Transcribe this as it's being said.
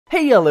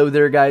Hey, hello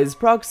there guys,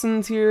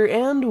 Proxons here,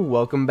 and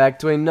welcome back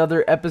to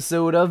another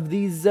episode of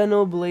the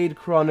Xenoblade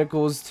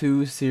Chronicles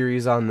 2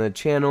 series on the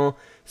channel.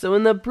 So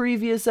in the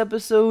previous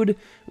episode,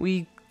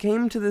 we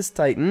came to this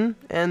Titan,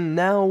 and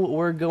now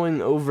we're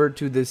going over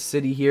to this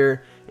city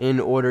here in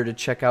order to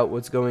check out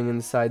what's going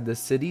inside the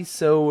city.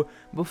 So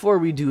before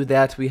we do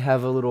that, we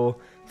have a little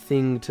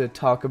thing to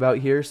talk about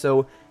here,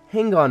 so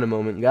hang on a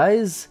moment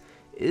guys.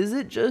 Is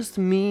it just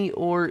me,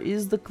 or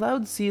is the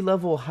cloud sea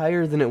level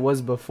higher than it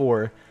was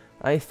before?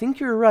 I think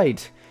you're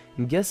right.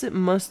 Guess it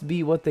must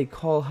be what they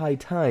call high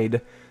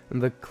tide.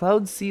 The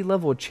cloud sea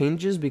level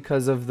changes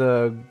because of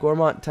the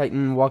Gormott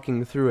Titan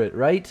walking through it,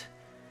 right?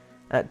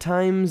 At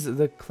times,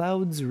 the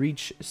clouds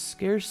reach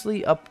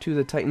scarcely up to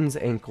the Titan's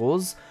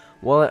ankles,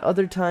 while at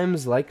other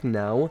times, like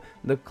now,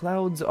 the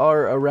clouds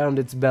are around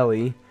its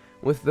belly.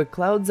 With the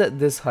clouds at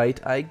this height,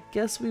 I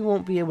guess we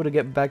won't be able to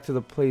get back to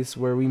the place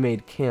where we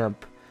made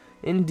camp.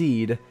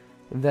 Indeed,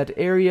 that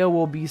area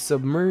will be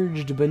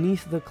submerged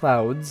beneath the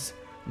clouds.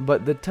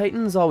 But the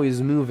Titan's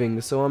always moving,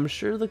 so I'm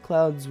sure the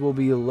clouds will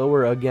be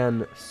lower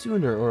again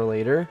sooner or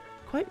later.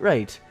 Quite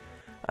right.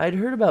 I'd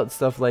heard about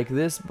stuff like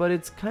this, but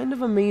it's kind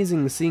of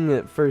amazing seeing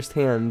it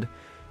firsthand.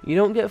 You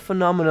don't get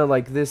phenomena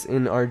like this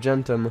in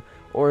Argentum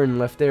or in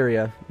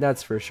Lefteria,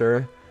 that's for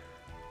sure.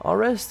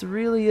 Alrest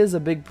really is a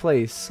big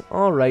place.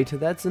 Alright,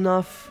 that's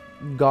enough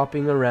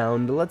gawping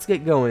around. Let's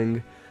get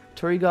going.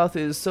 Torrigoth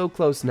is so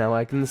close now,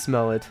 I can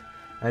smell it.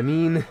 I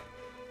mean,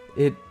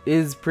 it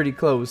is pretty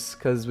close,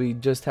 because we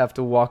just have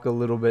to walk a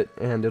little bit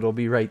and it'll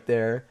be right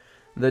there.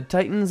 The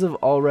Titans of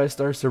Alrest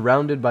are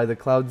surrounded by the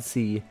Cloud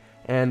Sea,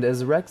 and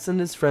as Rex and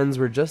his friends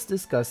were just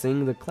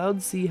discussing, the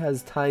Cloud Sea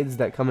has tides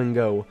that come and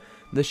go.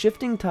 The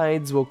shifting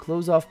tides will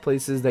close off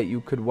places that you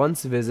could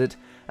once visit,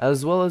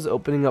 as well as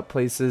opening up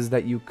places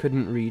that you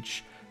couldn't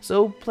reach,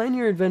 so plan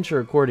your adventure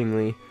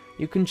accordingly.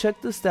 You can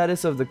check the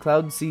status of the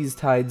Cloud Sea's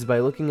tides by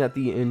looking at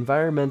the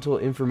Environmental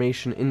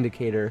Information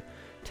Indicator.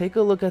 Take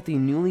a look at the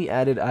newly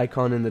added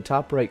icon in the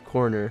top right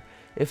corner.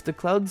 If the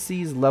Cloud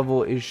Sea's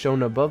level is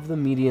shown above the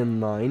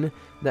median line,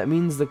 that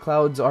means the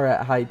clouds are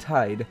at high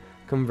tide.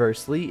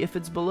 Conversely, if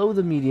it's below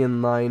the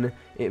median line,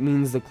 it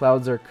means the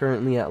clouds are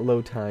currently at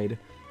low tide.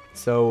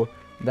 So,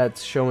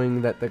 that's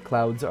showing that the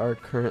clouds are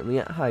currently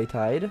at high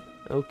tide.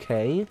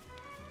 Okay.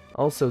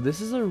 Also,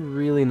 this is a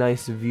really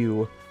nice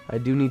view. I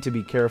do need to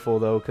be careful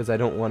though, because I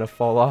don't want to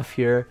fall off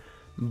here.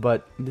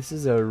 But this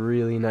is a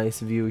really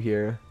nice view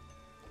here.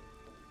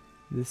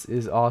 This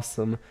is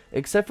awesome,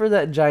 except for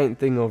that giant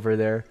thing over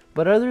there.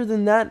 But other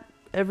than that,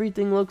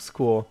 everything looks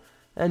cool.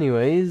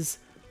 Anyways,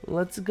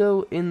 let's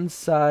go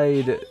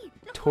inside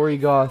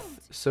Torrigoth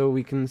so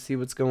we can see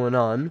what's going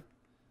on.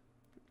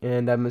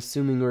 And I'm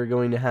assuming we're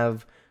going to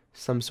have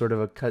some sort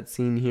of a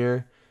cutscene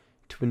here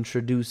to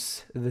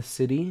introduce the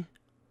city.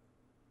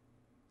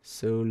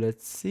 So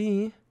let's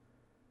see.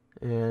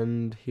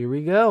 And here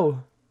we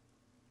go.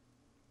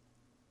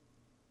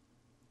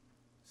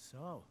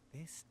 So,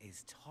 this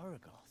is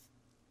Torrigoth.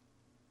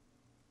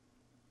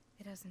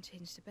 It hasn't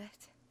changed a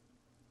bit.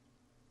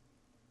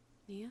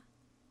 Nia?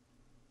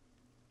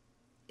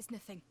 It's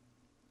nothing.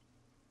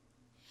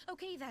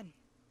 Okay then.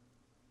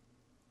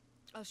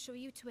 I'll show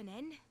you to an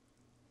inn.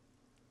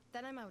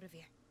 Then I'm out of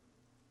here.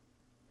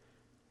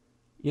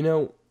 You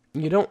know,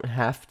 you don't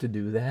have to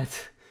do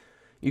that.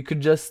 You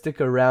could just stick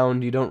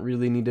around. You don't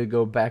really need to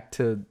go back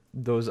to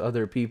those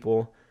other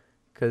people.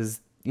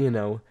 Because, you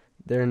know,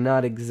 they're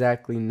not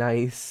exactly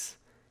nice.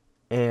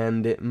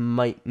 And it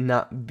might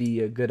not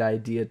be a good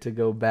idea to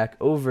go back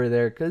over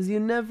there, because you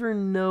never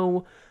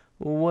know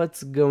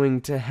what's going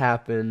to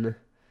happen.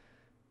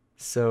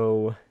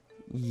 So,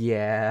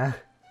 yeah.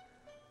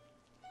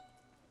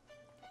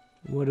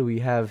 What do we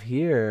have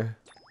here?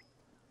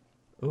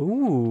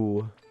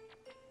 Ooh.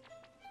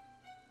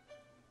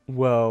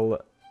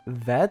 Well,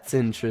 that's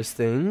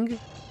interesting.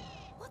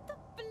 What the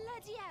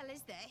bloody hell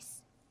is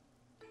this?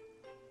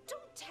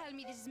 Don't tell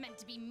me this is meant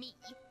to be me.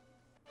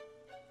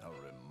 A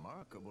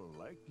remarkable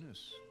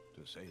likeness,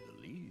 to say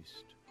the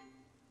least.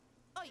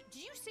 Oi,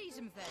 did you see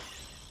something?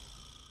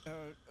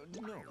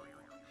 No.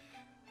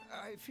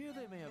 I fear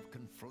they may have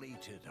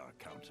conflated our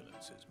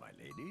countenances, my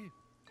lady.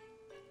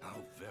 How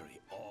very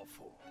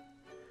awful.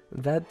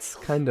 That's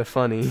kind of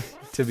funny,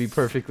 to be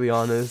perfectly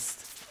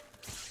honest.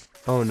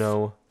 Oh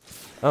no.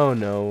 Oh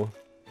no.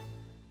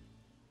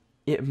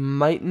 It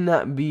might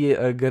not be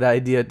a good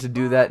idea to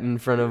do that in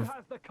front of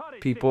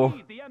people.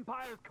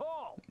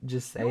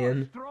 Just saying.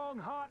 Your strong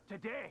heart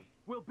today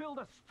will build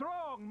a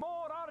strong,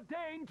 more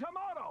ordained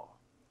tomorrow.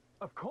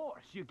 Of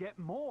course, you get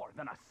more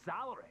than a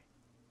salary.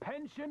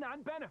 Pension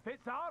and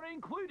benefits are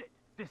included.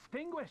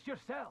 Distinguish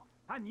yourself,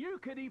 and you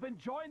could even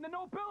join the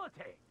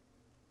nobility.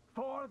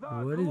 For the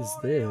What is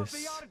glory of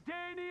this? the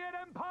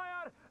Ardanian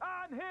Empire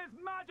and His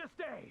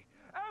Majesty,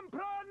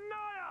 Emperor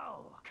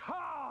Niall!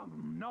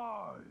 Come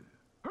now!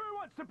 Who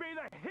wants to be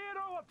the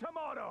hero of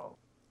tomorrow?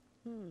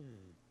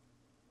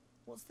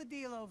 What's the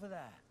deal over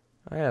there?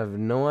 I have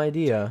no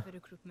idea. For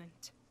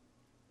recruitment.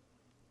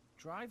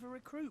 Driver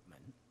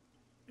recruitment?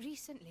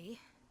 Recently,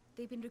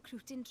 they've been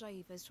recruiting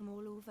drivers from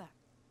all over.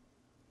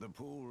 The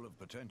pool of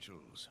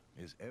potentials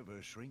is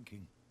ever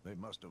shrinking. They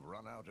must have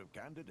run out of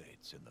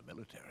candidates in the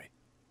military.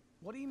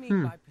 What do you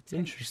mean by potential?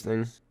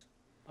 Interesting.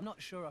 I'm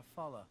not sure I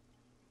follow.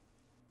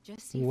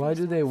 Just see for Why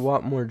do they yourself.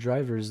 want more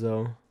drivers,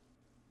 though?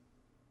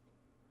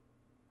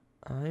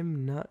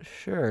 I'm not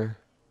sure.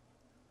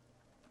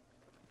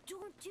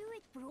 Don't do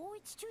it, bro.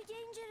 It's too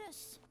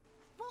dangerous.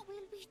 What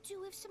will we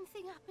do if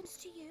something happens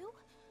to you?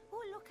 Or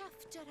look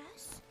after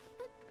us?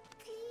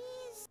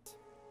 Please.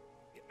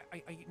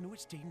 I know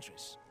it's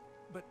dangerous,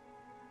 but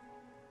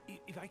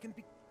if I can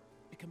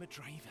become a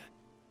driver.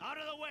 Out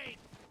of the way,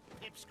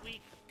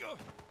 dipsqueak. Go.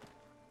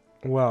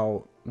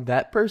 Well,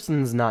 that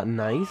person's not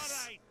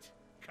nice. All right.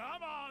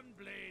 Come on,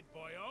 Blade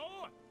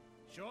Boyo.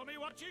 Show me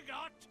what you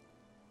got.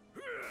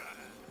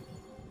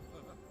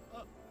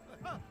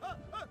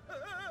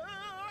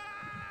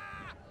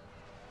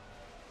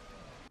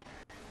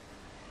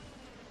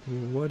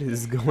 What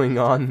is going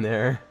on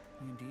there?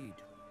 Indeed.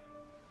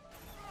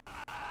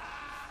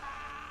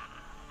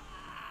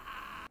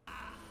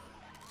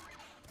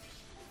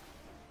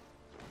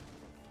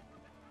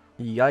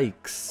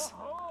 Yikes.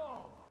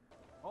 Oh,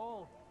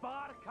 all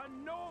bark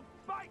and no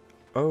bite.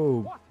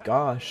 Oh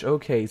gosh,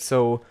 okay,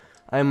 so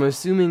I'm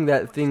assuming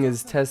that thing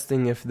is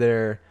testing if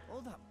they're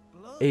All that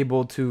blood.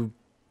 able to,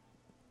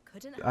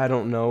 Couldn't I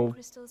don't handle know, the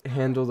crystal's power.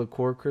 handle the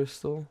core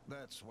crystal.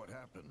 That's what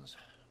happens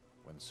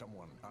when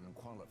someone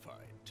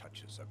unqualified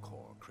touches a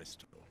core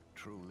crystal.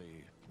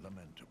 Truly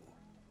lamentable.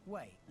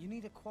 Wait, you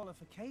need a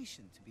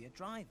qualification to be a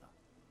driver.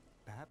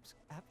 Perhaps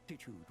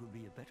aptitude would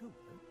be a better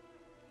word.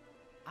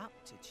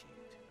 Aptitude.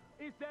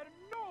 Is there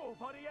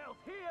nobody else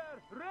here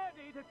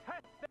ready to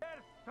test their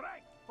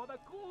strength for the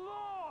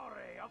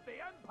glory of the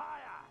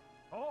Empire?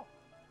 Oh,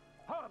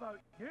 how about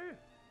you?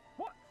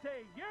 What say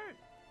you?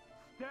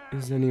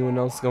 Stand Is anyone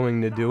else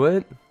going to do forward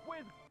it?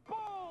 with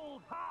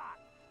bold heart.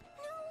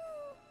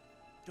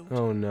 Don't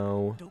Oh you-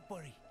 no. Don't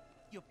worry.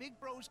 Your big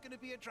bro's gonna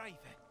be a driver.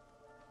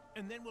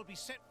 And then we'll be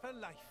set for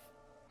life.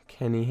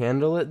 Can he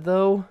handle it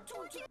though?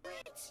 Don't do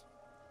it.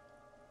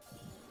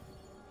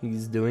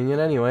 He's doing it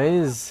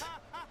anyways.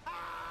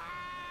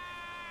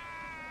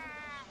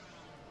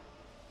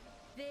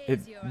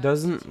 There's your It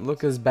doesn't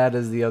look as bad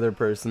as the other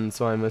person,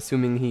 so I'm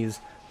assuming he's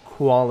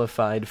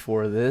qualified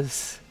for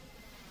this.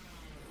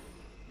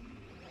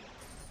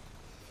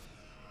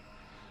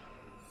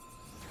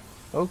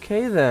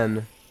 Okay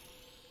then.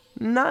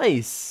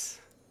 Nice.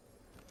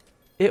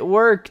 It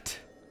worked.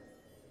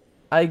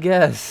 I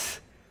guess.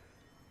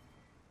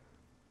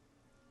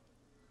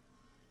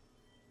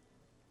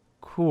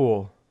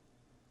 Cool.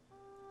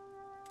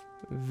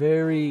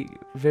 Very,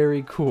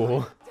 very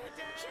cool.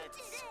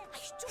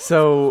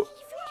 So,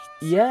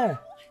 yeah,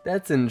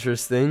 that's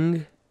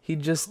interesting. He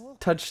just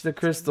touched the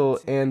crystal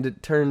and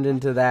it turned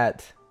into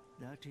that.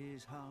 That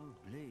is how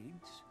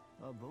blades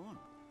are born,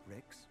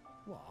 Rex.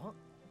 What?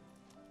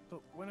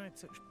 But when I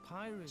touch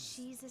Pyra's...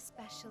 She's a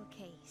special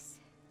case.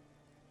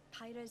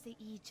 Pyra's the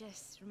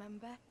Aegis,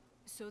 remember?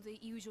 So the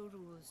usual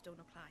rules don't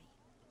apply.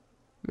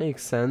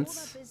 Makes All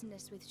sense. our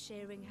business with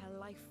sharing her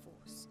life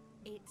force,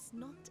 it's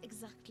not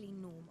exactly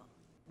normal.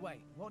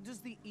 Wait, what does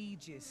the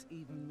Aegis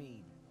even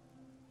mean?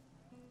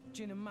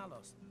 Jin and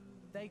Malos,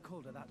 they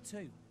called her that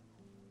too.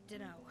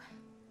 Dunno.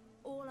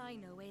 All I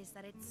know is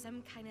that it's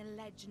some kind of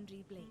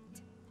legendary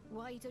blade.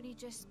 Why don't you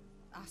just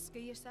ask her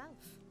yourself?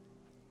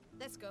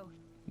 Let's go.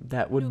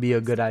 That would be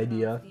a good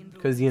idea.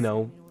 Because, you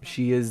know,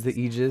 she is the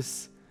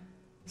Aegis.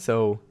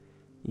 So,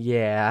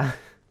 yeah.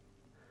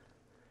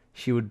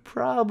 She would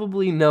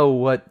probably know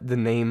what the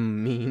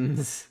name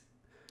means.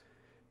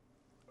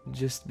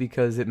 Just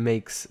because it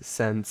makes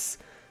sense.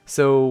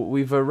 So,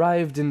 we've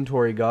arrived in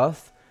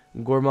Torrigoth,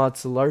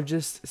 Gormot's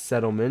largest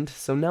settlement,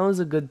 so now is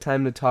a good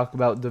time to talk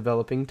about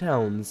developing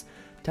towns.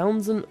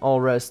 Towns in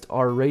Alrest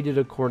are rated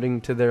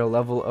according to their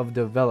level of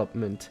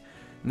development.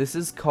 This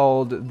is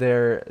called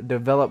their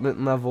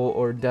development level,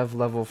 or dev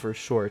level for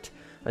short.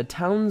 A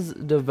town's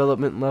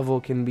development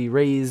level can be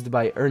raised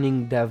by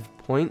earning dev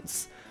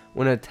points.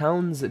 When a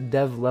town's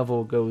dev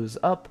level goes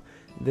up,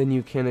 then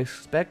you can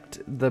expect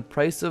the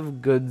price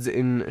of goods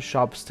in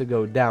shops to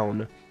go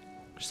down.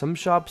 Some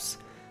shops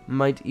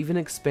might even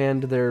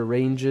expand their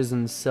ranges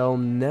and sell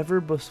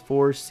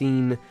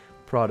never-before-seen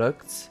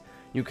products.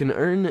 You can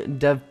earn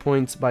dev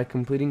points by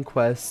completing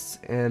quests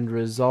and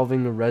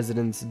resolving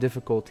residence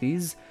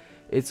difficulties.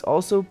 It's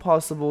also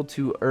possible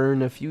to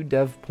earn a few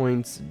dev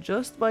points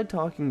just by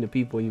talking to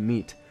people you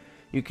meet.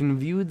 You can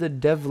view the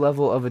dev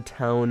level of a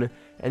town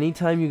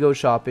anytime you go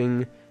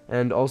shopping,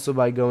 and also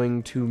by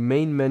going to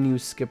main menu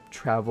skip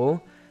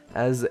travel.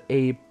 As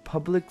a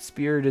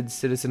public-spirited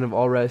citizen of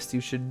Alrest,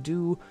 you should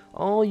do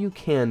all you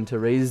can to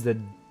raise the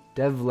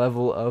dev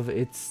level of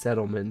its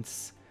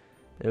settlements.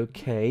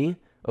 Okay.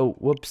 Oh,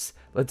 whoops.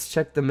 Let's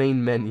check the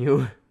main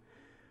menu.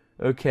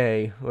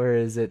 Okay, where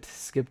is it?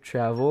 Skip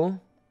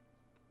travel.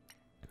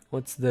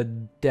 What's the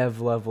dev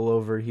level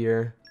over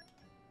here?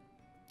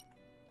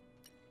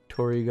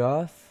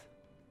 Torrigoth?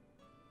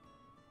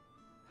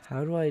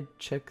 How do I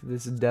check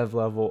this dev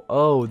level?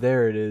 Oh,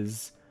 there it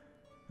is.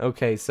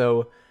 Okay,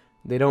 so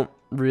They don't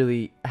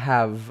really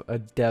have a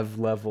dev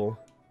level.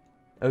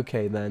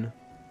 Okay then.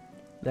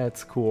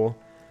 That's cool.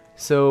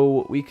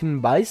 So we can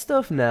buy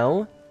stuff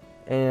now,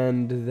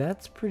 and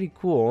that's pretty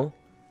cool.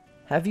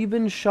 Have you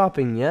been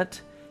shopping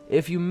yet?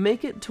 If you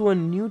make it to a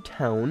new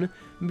town,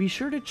 be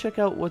sure to check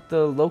out what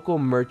the local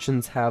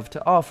merchants have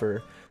to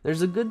offer.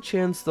 There's a good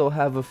chance they'll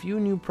have a few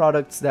new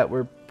products that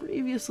were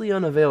previously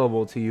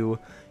unavailable to you.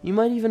 You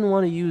might even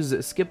want to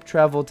use skip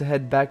travel to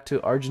head back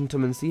to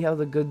Argentum and see how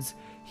the goods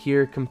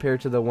here compare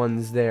to the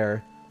ones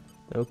there.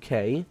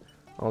 Okay,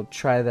 I'll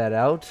try that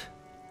out.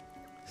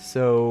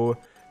 So,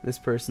 this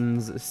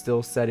person's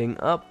still setting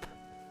up.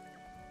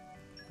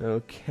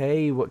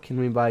 Okay, what can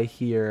we buy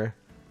here?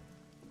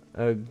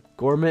 A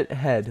gourmet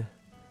head.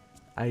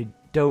 I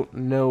don't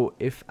know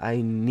if I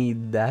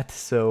need that,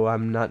 so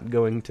I'm not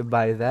going to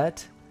buy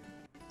that.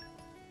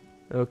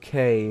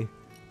 Okay,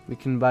 we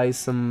can buy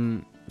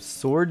some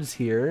swords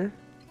here.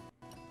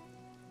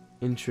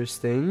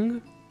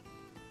 Interesting.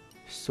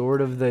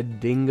 Sword of the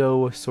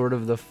dingo, sword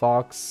of the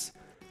fox,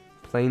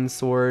 plain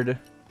sword.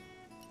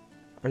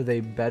 Are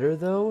they better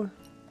though?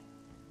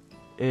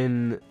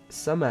 In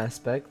some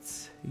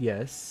aspects,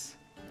 yes,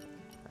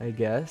 I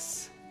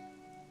guess.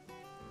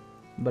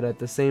 But at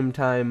the same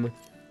time,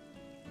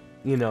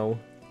 you know,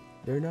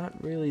 they're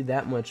not really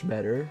that much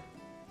better.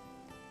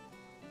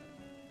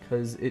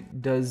 Because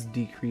it does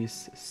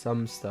decrease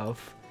some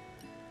stuff.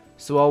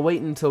 So I'll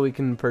wait until we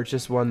can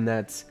purchase one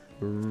that's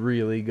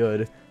really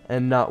good,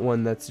 and not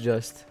one that's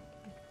just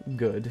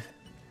good.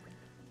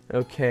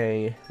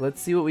 Okay,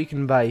 let's see what we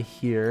can buy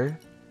here.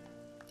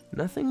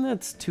 Nothing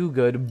that's too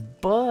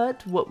good,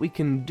 but what we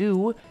can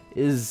do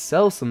is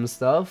sell some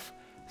stuff,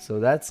 so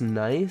that's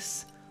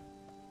nice.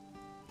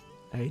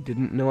 I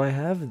didn't know I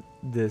have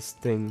this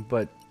thing,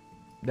 but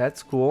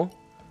that's cool.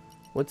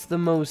 What's the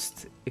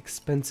most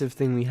expensive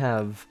thing we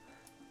have?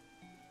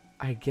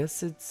 I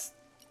guess it's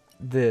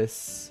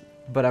this,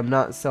 but I'm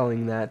not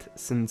selling that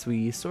since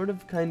we sort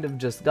of kind of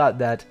just got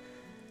that,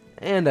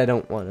 and I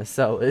don't want to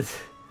sell it.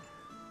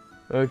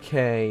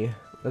 Okay,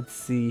 let's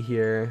see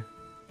here.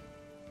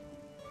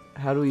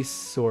 How do we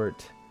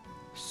sort?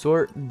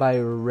 Sort by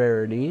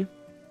rarity.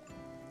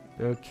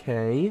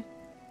 Okay.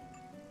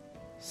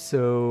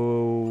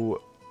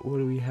 So, what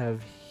do we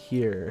have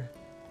here?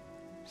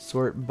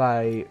 Sort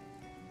by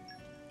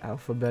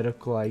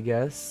alphabetical, I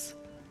guess.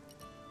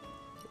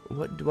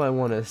 What do I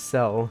want to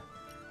sell?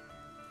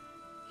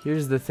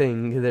 Here's the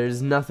thing,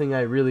 there's nothing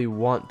I really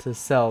want to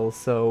sell,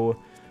 so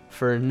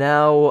for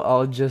now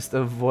I'll just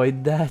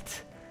avoid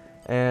that,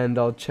 and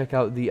I'll check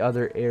out the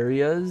other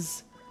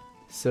areas.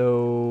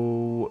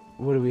 So,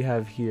 what do we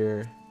have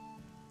here?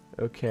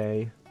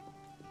 Okay.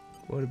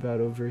 What about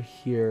over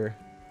here?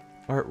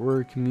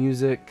 Artwork,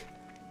 music.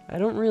 I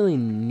don't really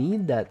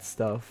need that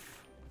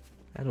stuff,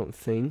 I don't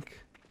think.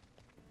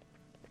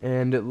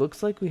 And it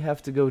looks like we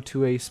have to go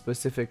to a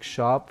specific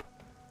shop.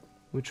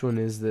 Which one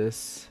is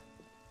this?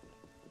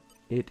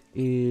 It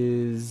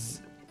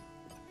is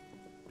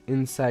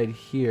inside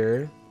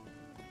here,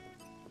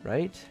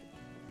 right?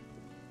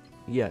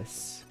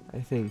 Yes, I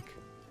think.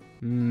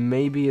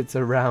 Maybe it's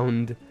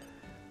around.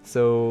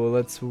 So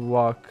let's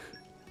walk.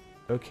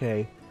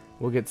 Okay,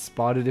 we'll get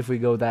spotted if we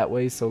go that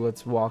way, so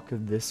let's walk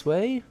this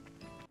way.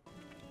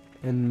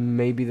 And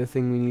maybe the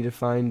thing we need to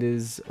find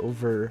is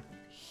over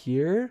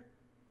here,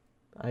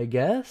 I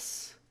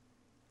guess?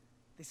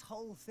 This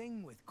whole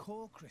thing with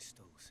core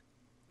crystals,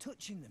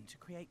 touching them to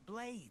create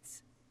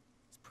blades.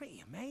 It's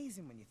pretty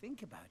amazing when you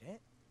think about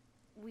it.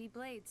 We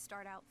blades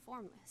start out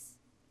formless,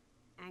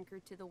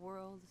 anchored to the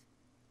world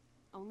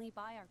only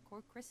by our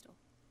core crystal.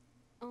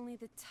 Only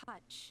the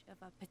touch of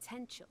a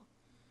potential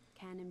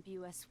can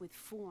imbue us with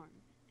form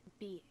and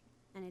being,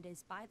 and it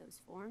is by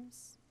those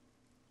forms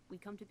we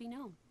come to be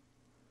known.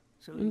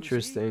 So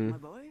interesting. you see, my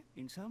boy,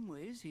 in some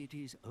ways it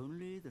is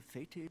only the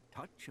fated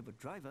touch of a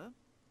driver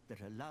that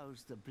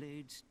allows the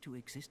blades to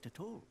exist at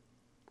all.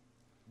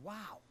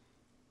 Wow.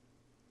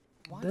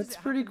 Why That's does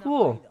it pretty happen that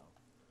cool. way,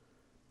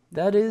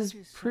 though? That is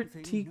something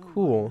pretty no one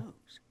cool.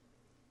 knows.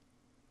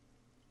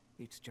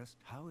 It's just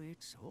how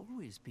it's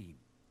always been.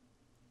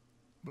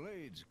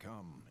 Blades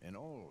come in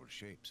all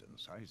shapes and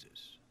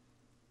sizes.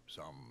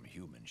 Some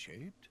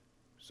human-shaped,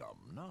 some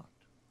not.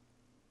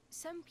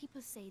 Some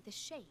people say the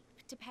shape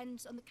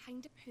depends on the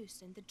kind of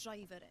person the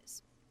driver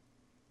is.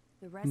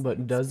 The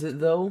But does it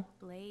resonance though?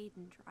 between blade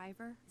and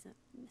driver is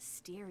a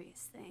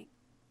mysterious thing.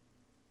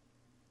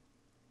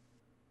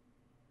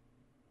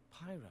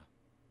 Pyra,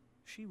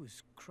 she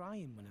was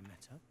crying when I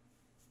met her.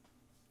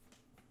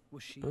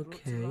 Was she brought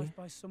Okay. to life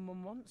by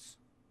someone once?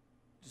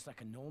 Just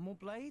like a normal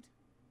blade?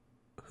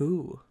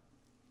 Who?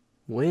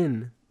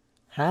 When?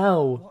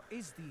 How? What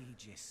is the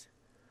Aegis?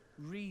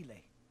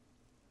 Really?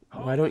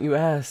 Why don't you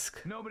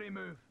ask? Nobody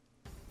move.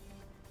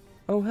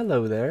 Oh,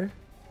 hello there.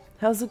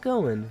 How's it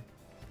going?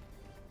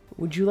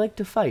 Would you like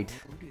to fight?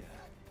 Oh dear.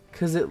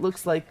 'Cause it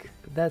looks like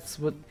that's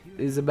what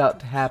is about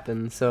to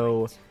happen,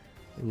 so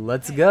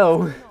let's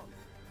go.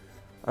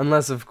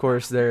 Unless, of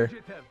course, they're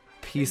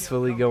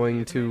peacefully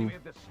going to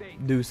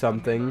do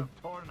something.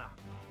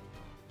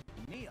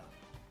 Nia,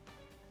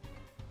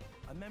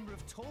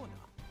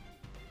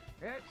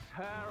 It's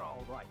her,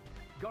 all right.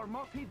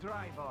 Gormoti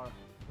driver,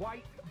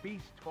 white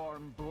beast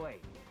form blade.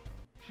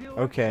 She looks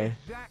Okay.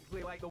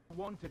 exactly like the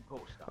wanted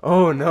poster.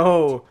 Oh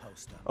no.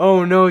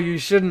 Oh no, you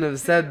shouldn't have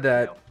said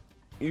that.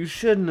 You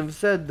shouldn't have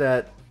said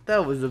that.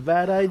 That was a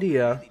bad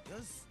idea. It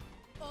does.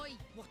 Oi,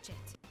 watch it.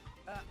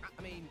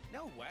 I mean,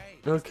 no way.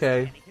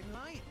 Okay. Anything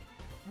like.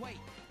 Wait,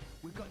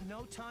 we've got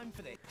no time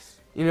for this.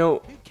 You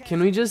know,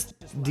 can we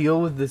just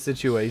deal with the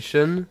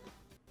situation?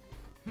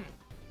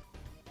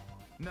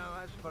 Now,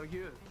 as for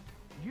you,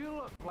 you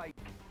look like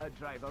a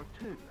driver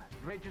too.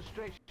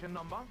 Registration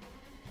number?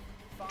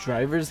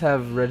 Drivers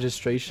have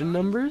registration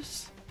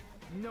numbers?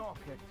 Knock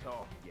it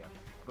off, you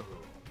fool.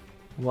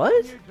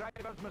 What? New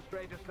drivers must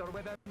register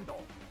with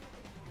Indol.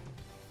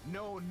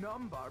 No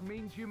number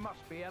means you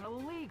must be an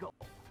illegal,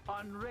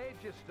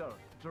 unregistered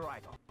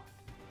driver.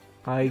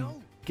 I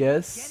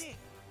guess.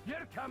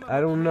 You're coming I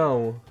don't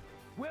know.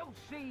 We'll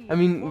see. I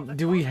mean,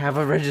 do we have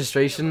a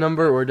registration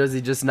number, or does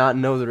he just not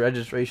know the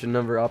registration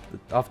number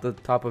off the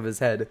top of his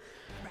head?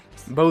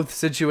 Both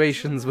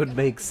situations would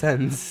make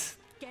sense.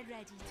 Get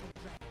ready to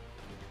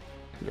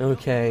run.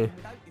 Okay,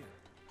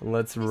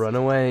 let's run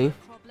away,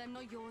 Problem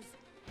not yours.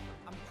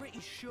 I'm pretty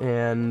sure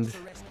and wants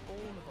to arrest all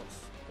of us.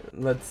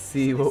 let's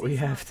see what we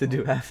have to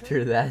do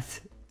after that.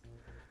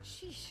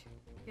 Sheesh,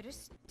 you're a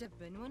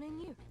stubborn one,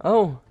 ain't you?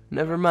 Oh,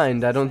 never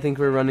mind, I don't think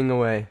we're running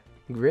away.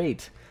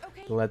 Great.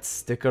 Okay. Let's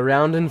stick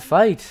around and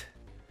fight.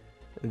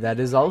 That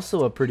is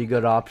also a pretty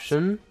good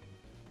option,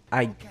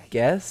 I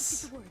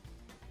guess. Keep the word.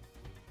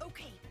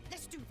 Okay,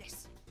 let's do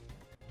this.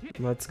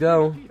 Let's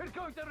go. You're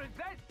going to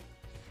resist?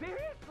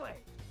 Seriously?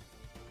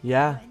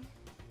 Yeah.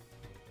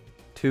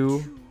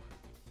 2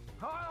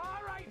 All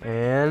right,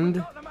 and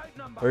got them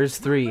outnumbered. where's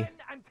 3? Move in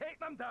and take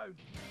them down.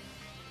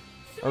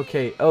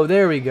 Okay. Oh,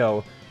 there we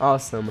go.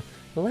 Awesome.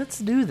 Let's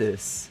do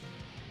this.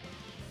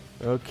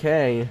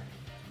 Okay.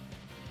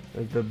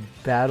 The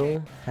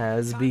battle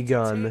has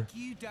begun.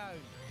 Take you down.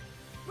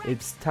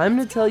 It's time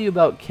to tell you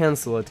about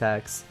cancel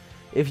attacks.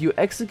 If you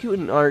execute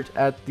an art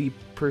at the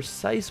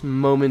precise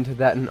moment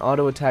that an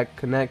auto attack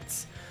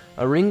connects,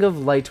 a ring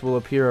of light will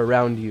appear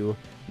around you.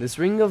 This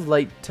ring of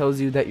light tells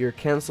you that your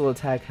cancel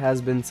attack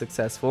has been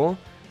successful.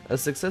 A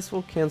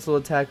successful cancel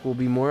attack will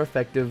be more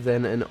effective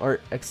than an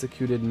art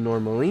executed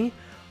normally.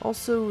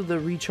 Also, the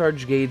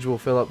recharge gauge will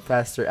fill up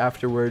faster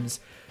afterwards,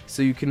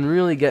 so you can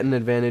really get an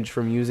advantage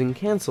from using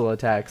cancel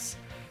attacks.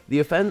 The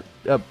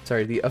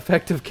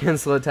effect of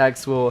cancel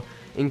attacks will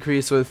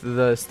increase with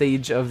the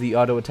stage of the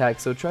auto attack,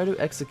 so try to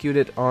execute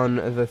it on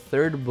the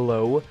 3rd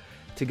blow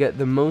to get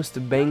the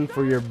most bang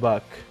for your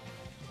buck.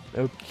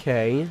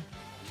 Okay,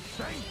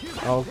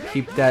 I'll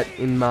keep that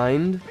in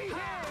mind.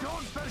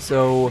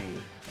 So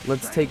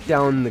let's take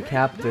down the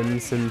captain,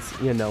 since,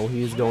 you know,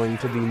 he's going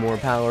to be more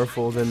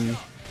powerful than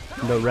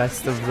the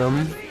rest of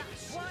them.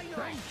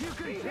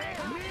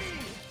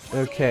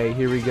 Okay,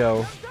 here we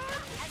go.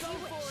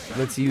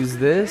 Let's use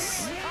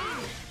this.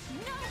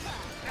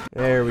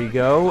 There we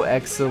go,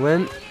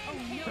 excellent.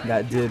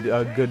 That did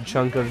a good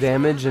chunk of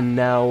damage, and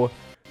now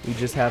we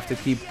just have to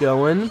keep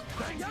going.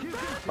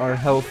 Our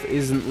health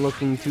isn't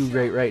looking too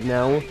great right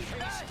now,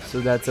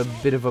 so that's a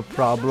bit of a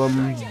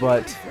problem,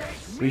 but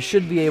we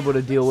should be able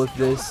to deal with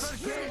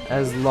this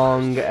as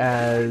long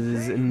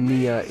as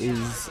Nia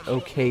is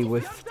okay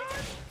with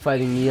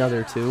fighting the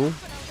other two.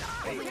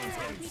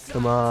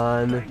 Come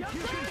on.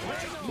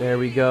 There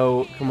we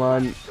go. Come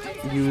on.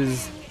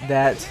 Use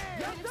that.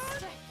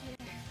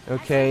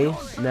 Okay,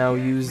 now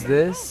use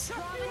this.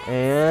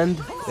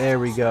 And there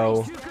we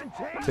go.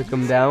 Took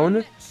him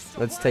down.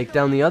 Let's take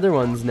down the other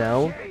ones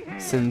now,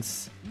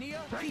 since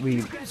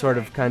we sort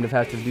of kind of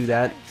have to do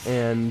that.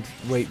 And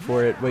wait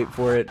for it, wait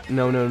for it.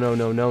 No, no, no,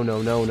 no, no,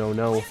 no, no, no,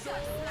 no.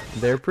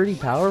 They're pretty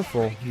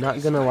powerful,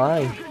 not gonna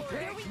lie.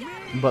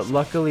 But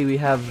luckily we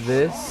have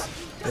this.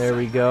 There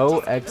we go,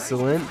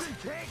 excellent.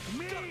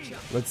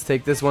 Let's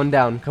take this one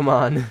down, come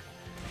on.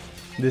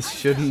 This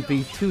shouldn't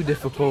be too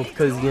difficult,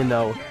 because, you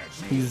know,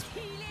 he's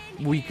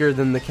weaker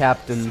than the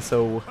captain,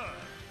 so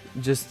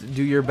just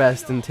do your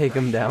best and take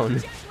him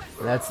down.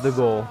 That's the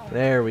goal.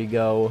 There we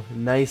go.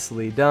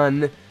 Nicely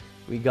done.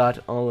 We got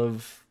all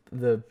of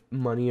the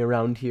money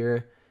around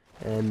here,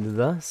 and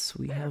thus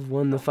we have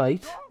won the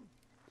fight.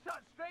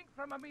 Such strength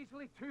from a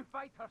measly 2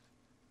 fighters.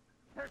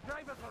 Their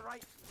drivers are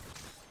right.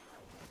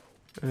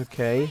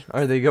 Okay,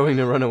 are they going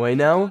to run away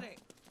now?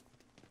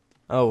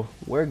 Oh,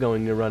 we're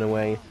going to run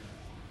away.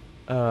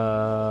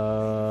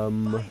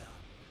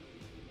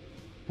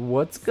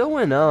 What's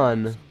going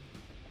on?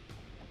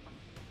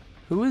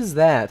 Who is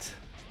that?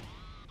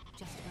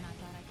 Just when I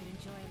thought I could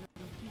enjoy a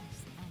little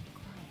peace and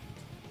quiet.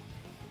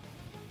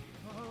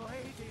 Oh,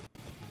 lady.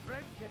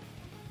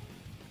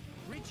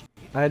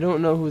 Brighid. I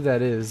don't know who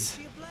that is.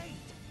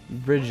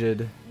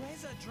 Brighid.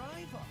 Where's a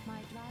driver? My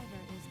driver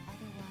is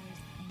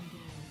otherwise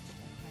engaged at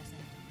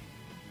present.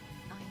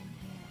 I am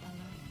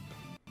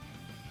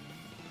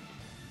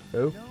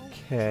here alone.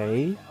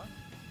 Okay.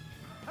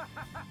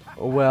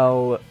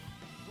 Well,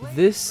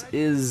 this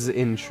is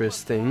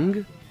interesting.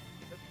 The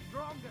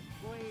strongest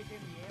blade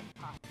in the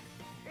Empire.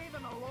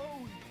 Even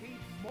alone, he's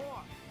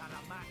more than a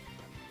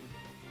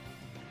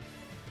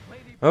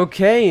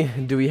Okay,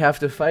 do we have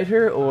to fight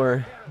her,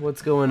 or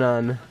what's going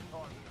on?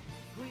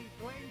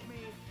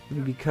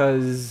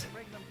 Because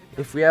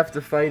if we have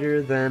to fight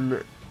her,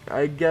 then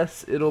I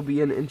guess it'll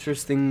be an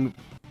interesting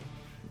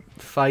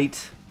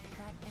fight.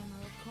 That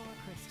emerald core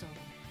crystal.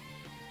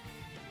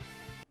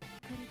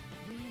 Could it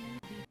really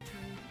be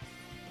true?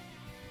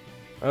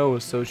 Oh,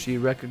 so she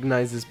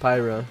recognizes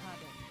Pyra.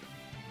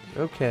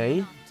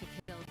 Okay. Not to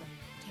kill them.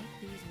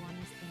 Take these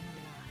ones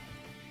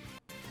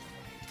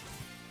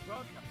in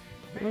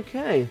alive.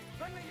 Okay.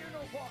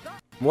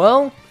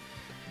 Well,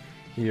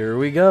 here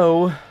we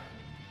go.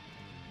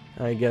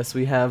 I guess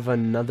we have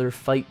another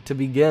fight to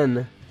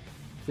begin.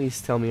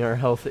 Please tell me our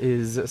health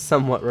is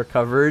somewhat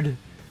recovered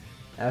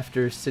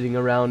after sitting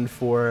around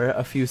for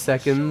a few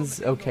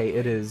seconds. Okay,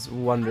 it is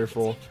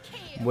wonderful.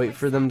 Wait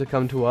for them to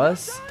come to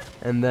us,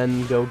 and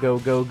then go, go,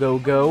 go, go,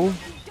 go.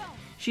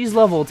 She's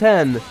level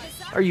 10.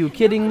 Are you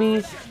kidding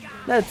me?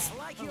 That's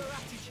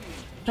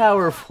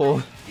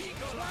powerful.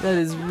 That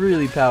is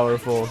really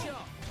powerful.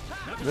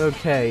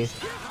 Okay,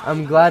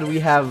 I'm glad we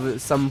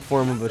have some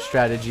form of a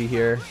strategy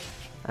here.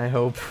 I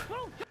hope.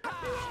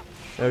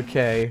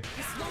 Okay,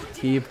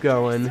 keep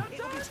going.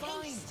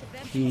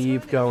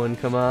 Keep going,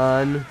 come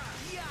on.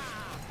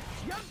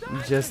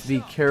 Just be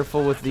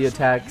careful with the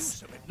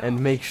attacks and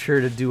make sure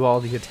to do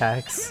all the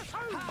attacks.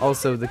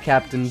 Also, the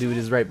captain dude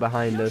is right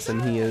behind us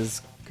and he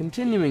is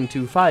continuing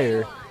to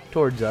fire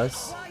towards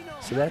us,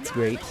 so that's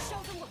great.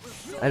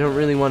 I don't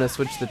really want to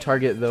switch the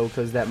target though,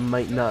 because that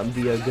might not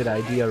be a good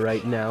idea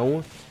right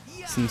now,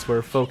 since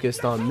we're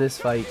focused on this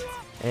fight,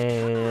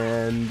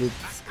 and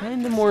it's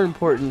kind of more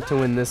important to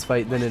win this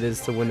fight than it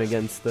is to win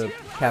against the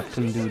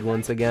captain dude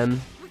once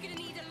again.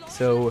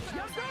 So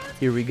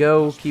here we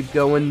go, keep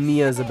going.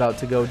 Nia's about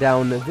to go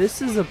down.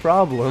 This is a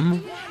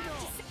problem.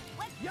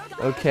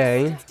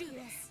 Okay.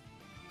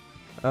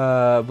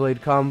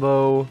 Blade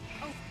combo.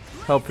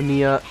 Help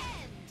Nia.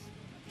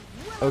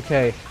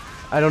 Okay.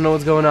 I don't know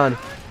what's going on.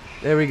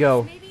 There we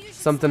go.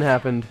 Something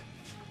happened.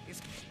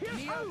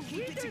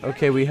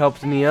 Okay, we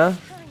helped Nia.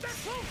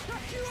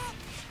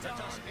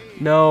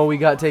 No, we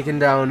got taken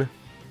down.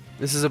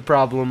 This is a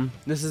problem.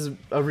 This is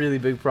a really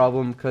big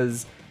problem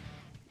because,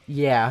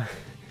 yeah,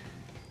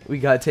 we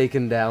got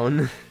taken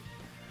down.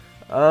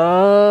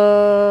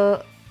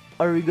 Are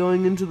we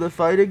going into the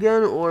fight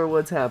again, or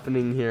what's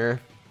happening here?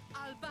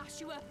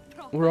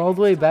 We're all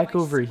the way back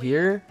over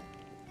here?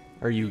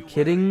 Are you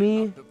kidding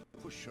me?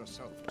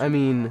 I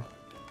mean,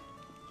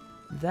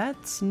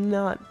 that's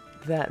not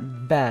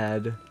that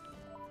bad.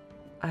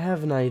 I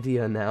have an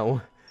idea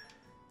now.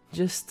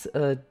 Just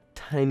a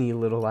tiny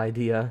little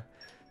idea.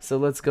 So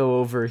let's go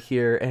over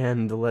here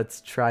and let's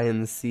try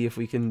and see if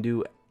we can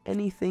do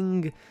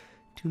anything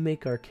to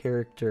make our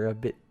character a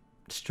bit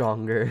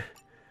stronger.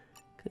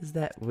 Because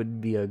that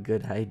would be a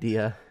good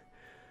idea.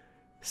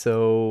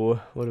 So,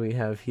 what do we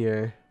have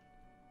here?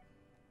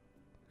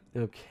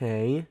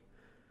 Okay.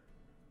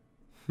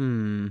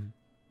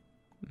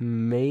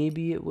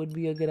 Maybe it would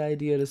be a good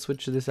idea to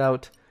switch this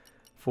out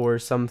for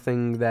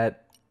something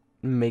that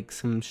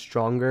makes him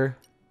stronger.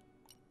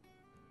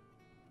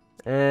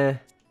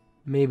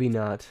 Maybe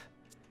not.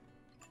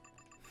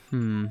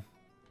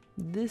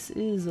 This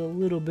is a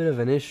little bit of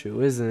an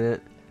issue, isn't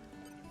it?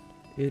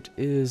 It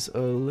is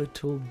a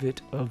little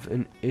bit of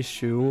an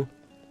issue.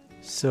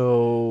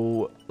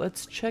 So,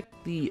 let's check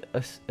the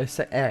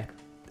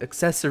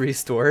accessory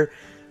store.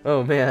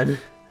 Oh man.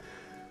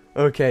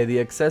 Okay, the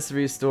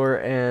accessory store,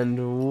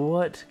 and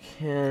what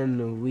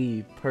can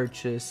we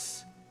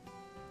purchase?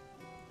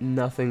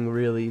 Nothing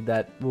really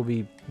that will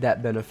be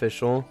that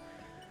beneficial.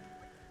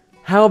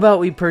 How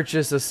about we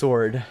purchase a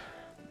sword?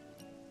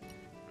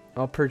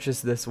 I'll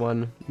purchase this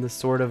one, the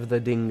Sword of the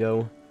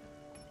Dingo.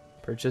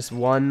 Purchase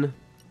one.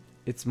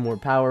 It's more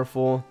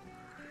powerful.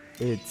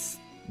 It's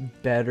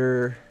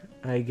better,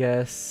 I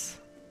guess.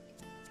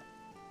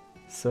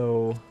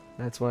 So,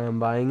 that's why I'm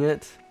buying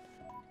it.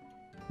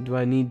 Do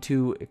I need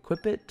to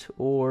equip it,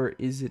 or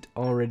is it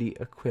already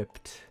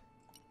equipped?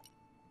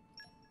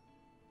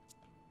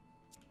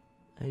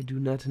 I do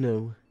not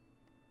know.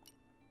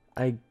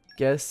 I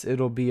guess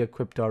it'll be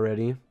equipped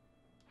already.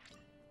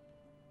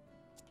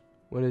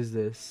 What is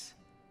this?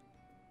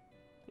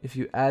 If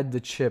you add the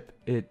chip,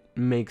 it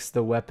makes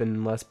the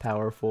weapon less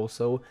powerful,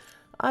 so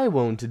I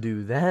won't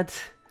do that.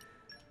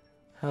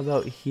 How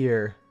about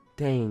here?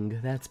 Dang,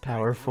 that's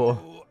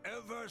powerful.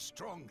 Ever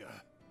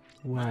stronger.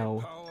 Wow.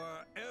 My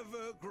power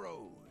ever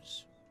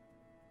grows.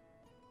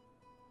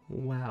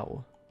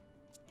 Wow.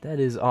 That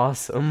is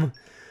awesome.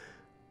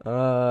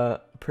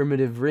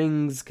 Primitive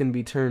rings can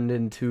be turned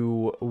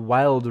into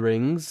wild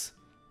rings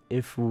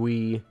if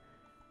we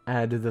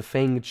add the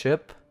Fang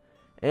chip,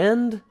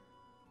 and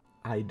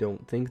I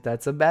don't think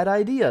that's a bad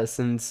idea,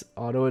 since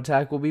auto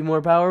attack will be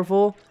more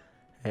powerful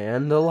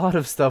and a lot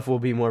of stuff will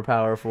be more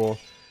powerful.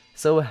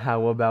 So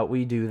how about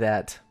we do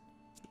that?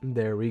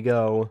 There we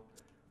go.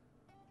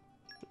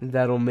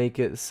 That'll make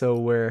it so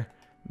we're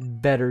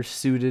better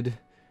suited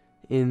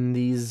in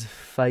these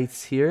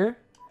fights here.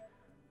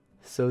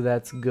 So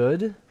that's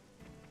good.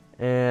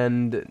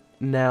 And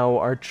now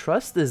our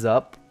trust is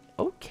up.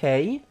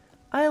 Okay,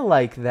 I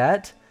like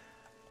that.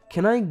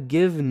 Can I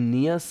give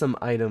Nia some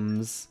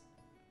items?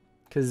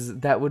 Because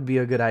that would be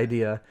a good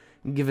idea,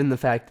 given the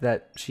fact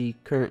that she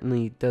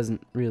currently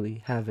doesn't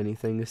really have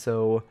anything.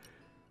 So,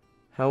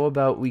 how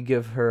about we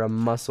give her a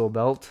muscle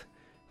belt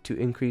to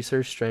increase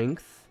her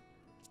strength?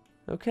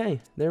 Okay,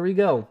 there we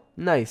go.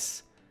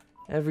 Nice.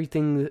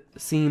 Everything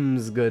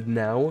seems good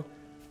now.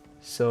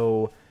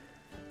 So,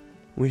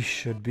 we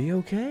should be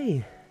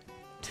okay.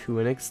 To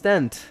an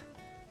extent.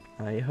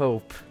 I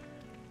hope.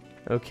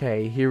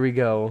 Okay, here we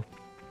go.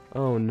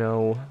 Oh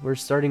no, we're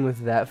starting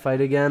with that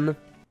fight again?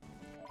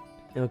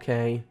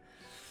 Okay.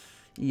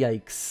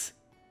 Yikes.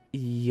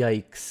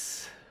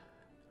 Yikes.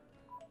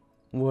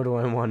 What do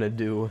I want to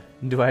do?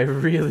 Do I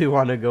really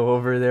want to go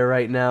over there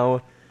right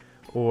now?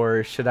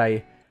 Or should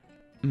I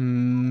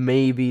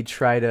maybe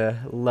try to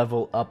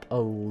level up a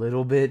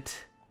little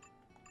bit?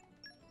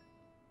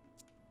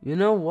 You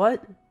know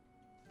what?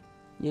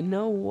 You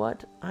know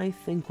what? I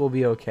think we'll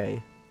be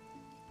okay.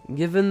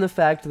 Given the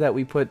fact that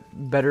we put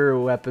better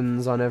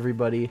weapons on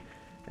everybody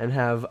and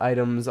have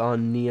items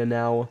on Nia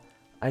now,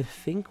 I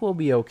think we'll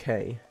be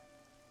okay.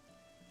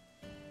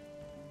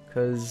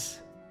 Because,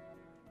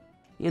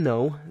 you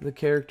know, the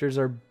characters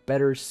are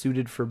better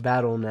suited for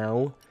battle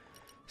now,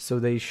 so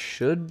they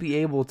should be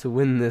able to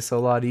win this a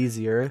lot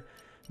easier.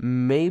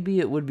 Maybe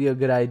it would be a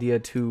good idea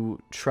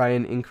to try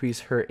and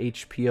increase her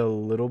HP a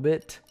little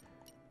bit,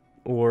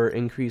 or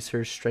increase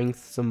her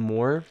strength some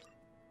more.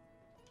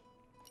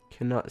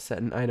 Cannot set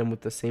an item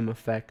with the same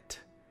effect.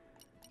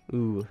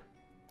 Ooh.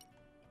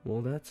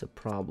 Well, that's a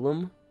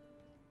problem.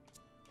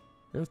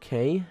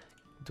 Okay.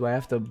 Do I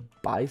have to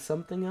buy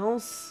something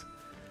else?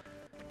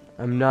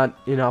 I'm not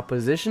in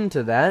opposition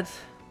to that.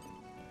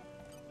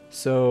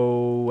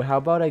 So, how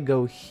about I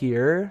go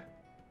here,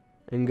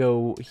 and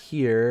go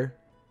here,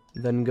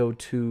 then go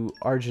to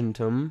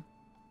Argentum.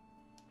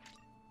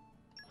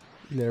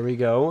 There we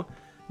go.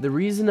 The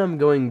reason I'm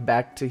going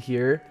back to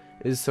here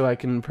is so I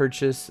can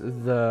purchase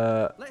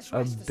the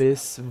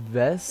Abyss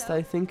Vest,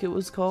 I think it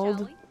was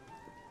called.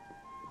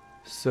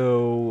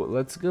 So,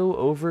 let's go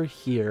over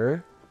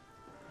here.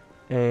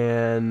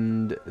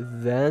 And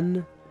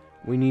then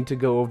we need to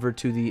go over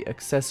to the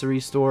accessory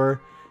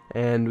store,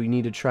 and we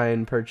need to try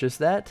and purchase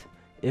that,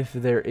 if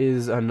there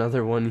is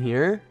another one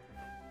here.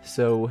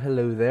 So,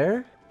 hello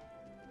there.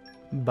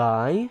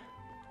 Buy.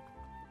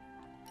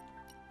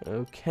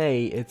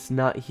 Okay, it's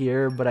not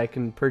here, but I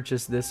can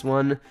purchase this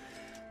one,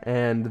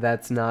 and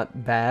that's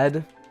not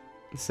bad.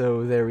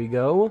 So, there we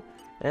go.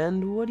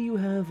 And what do you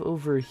have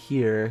over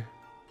here?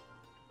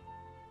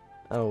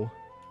 Oh,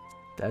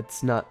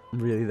 that's not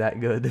really that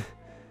good.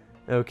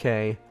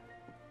 Okay,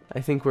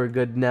 I think we're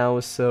good now,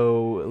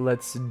 so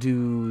let's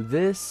do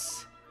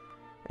this,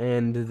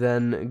 and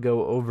then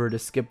go over to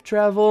skip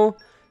travel,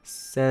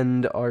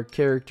 send our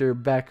character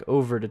back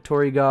over to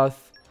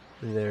Torrigoth.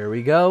 There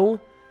we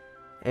go.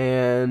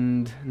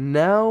 And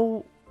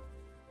now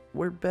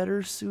we're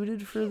better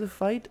suited for the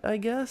fight, I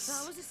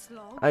guess.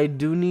 I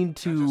do need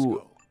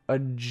to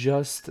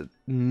adjust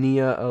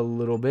Nia a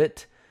little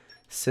bit,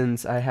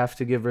 since I have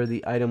to give her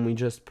the item we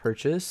just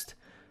purchased.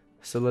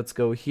 So let's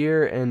go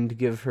here and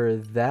give her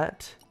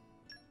that.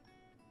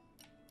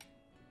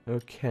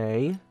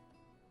 Okay.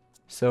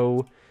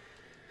 So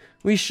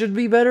we should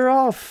be better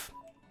off,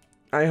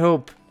 I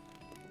hope.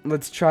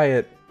 Let's try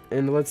it,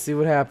 and let's see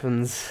what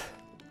happens.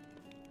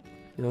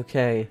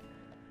 Okay,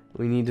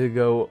 we need to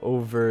go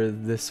over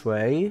this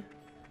way,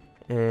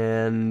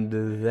 and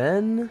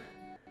then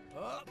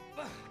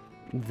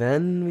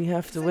we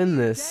have to win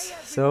this.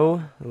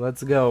 So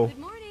let's go. Good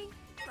morning.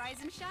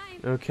 Rise and shine.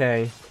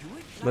 Okay,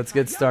 let's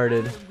get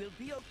started.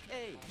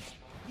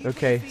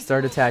 Okay,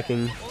 start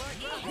attacking.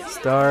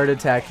 Start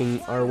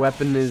attacking. Our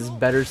weapon is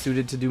better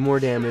suited to do more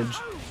damage.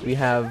 We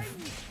have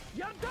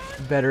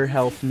better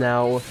health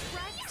now,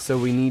 so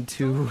we need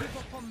to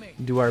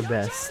do our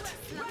best.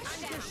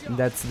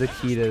 That's the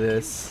key to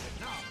this.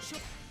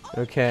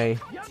 Okay,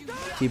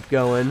 keep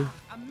going.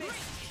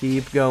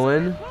 Keep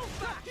going.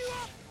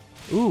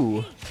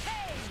 Ooh.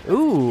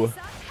 Ooh.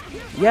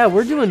 Yeah,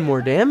 we're doing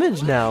more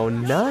damage now.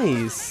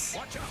 Nice.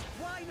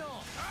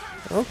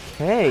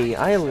 Okay,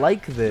 I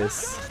like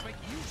this.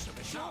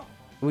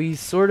 We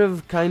sort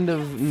of kind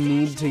of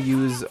need to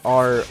use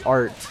our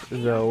art,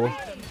 though,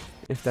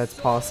 if that's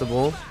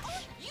possible.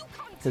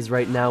 Because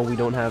right now we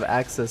don't have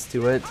access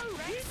to it.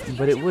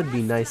 But it would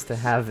be nice to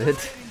have it,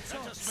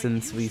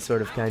 since we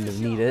sort of kind of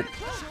need it.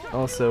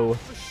 Also,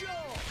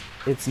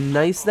 it's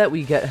nice that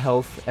we get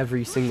health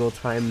every single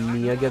time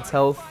Nia gets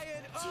health,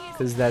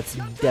 because that's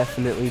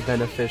definitely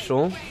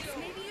beneficial.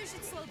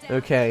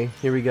 Okay,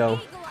 here we go.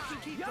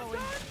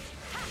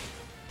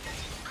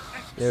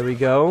 There we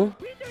go.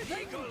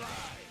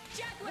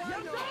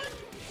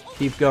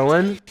 Keep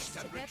going.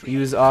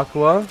 Use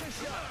Aqua.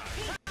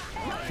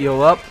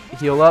 Heal up,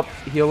 heal up,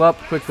 heal up.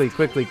 Quickly,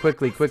 quickly,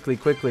 quickly, quickly,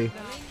 quickly.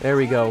 There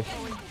we go.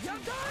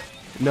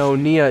 No,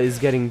 Nia is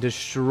getting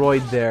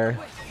destroyed there.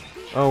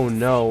 Oh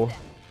no.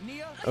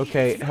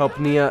 Okay, help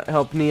Nia,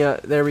 help Nia.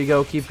 There we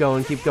go. Keep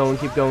going, keep going,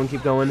 keep going,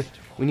 keep going.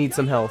 We need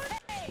some health.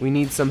 We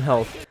need some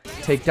health.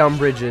 Take down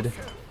Brighid.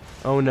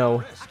 Oh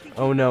no.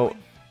 Oh no.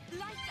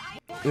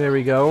 There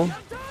we go.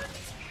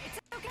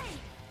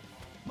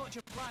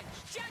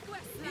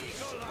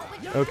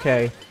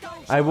 Okay.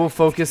 I will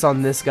focus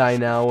on this guy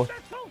now.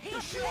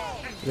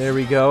 There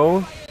we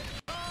go.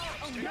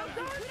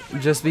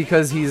 Just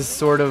because he's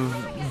sort of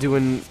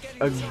doing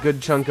a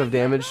good chunk of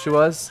damage to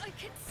us.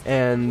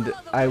 And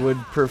I would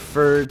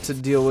prefer to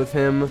deal with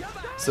him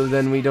so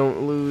then we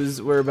don't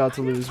lose. We're about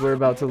to lose. We're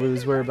about to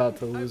lose. We're about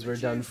to lose. We're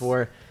done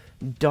for.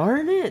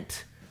 Darn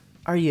it!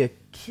 Are you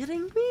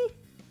kidding me?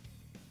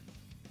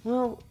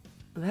 Well,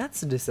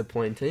 that's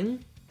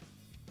disappointing.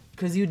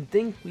 Because you'd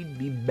think we'd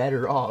be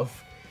better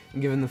off,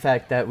 given the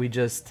fact that we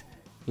just,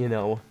 you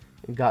know,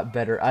 got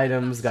better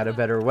items, got a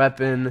better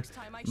weapon,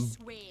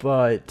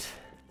 but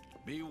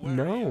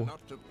no,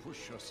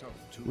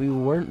 we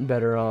weren't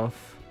better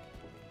off.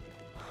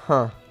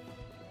 Huh.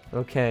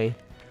 Okay.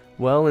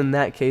 Well, in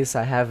that case,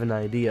 I have an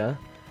idea.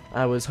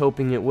 I was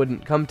hoping it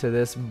wouldn't come to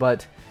this,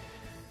 but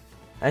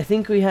I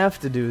think we have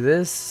to do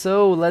this,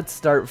 so let's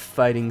start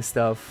fighting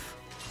stuff.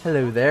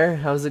 Hello there,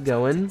 how's it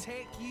going?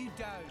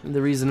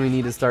 The reason we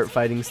need to start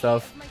fighting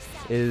stuff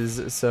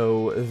is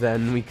so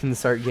then we can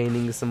start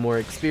gaining some more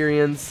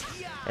experience,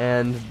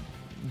 and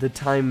the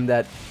time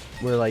that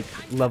we're like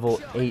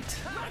level 8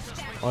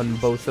 on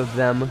both of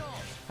them,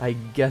 I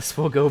guess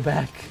we'll go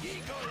back,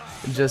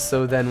 just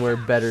so then we're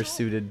better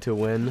suited to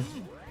win.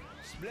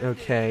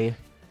 Okay,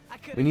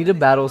 we need to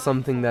battle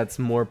something that's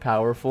more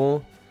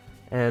powerful,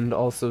 and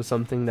also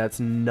something that's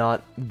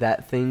not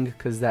that thing,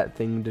 because that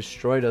thing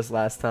destroyed us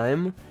last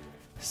time.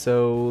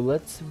 So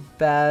let's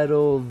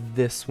battle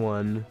this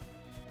one.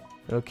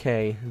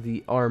 Okay,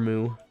 the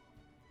Armu.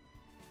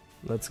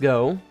 Let's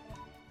go.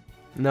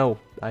 No,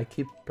 I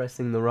keep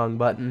pressing the wrong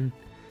button.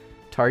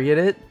 Target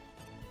it.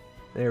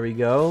 There we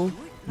go.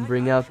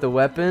 Bring out the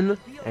weapon,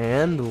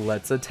 and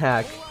let's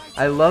attack.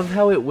 I love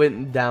how it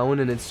went down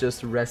and it's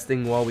just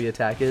resting while we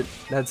attack it.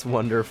 That's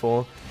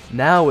wonderful.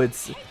 Now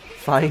it's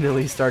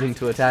finally starting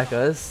to attack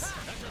us.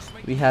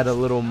 We had a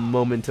little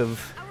moment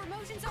of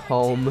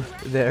calm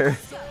there.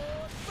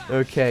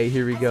 Okay,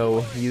 here we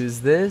go. Use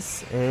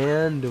this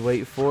and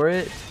wait for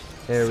it.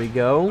 There we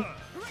go.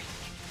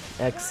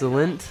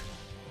 Excellent.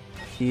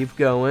 Keep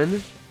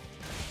going.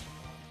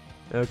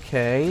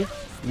 Okay.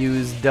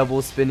 Use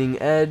double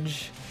spinning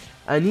edge.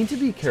 I need to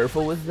be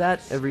careful with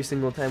that every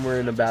single time we're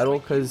in a battle,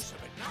 because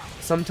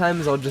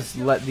sometimes I'll just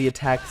let the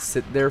attack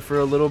sit there for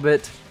a little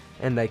bit,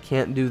 and I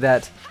can't do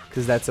that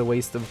because that's a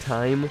waste of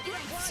time.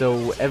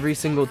 So every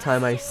single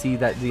time I see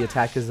that the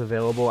attack is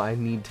available, I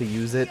need to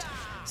use it,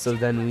 so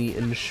then we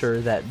ensure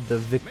that the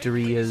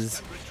victory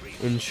is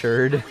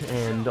ensured,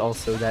 and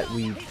also that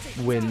we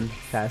win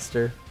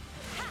faster.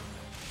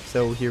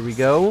 So here we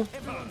go.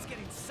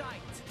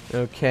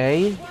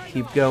 Okay,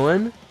 keep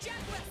going.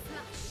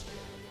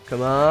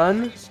 Come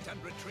on.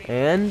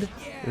 And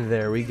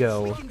there we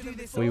go.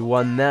 We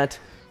won that.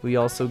 We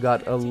also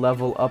got a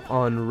level up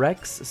on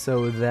Rex,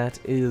 so that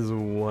is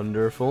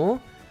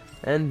wonderful.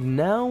 And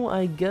now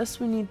I guess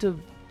we need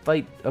to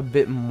fight a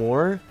bit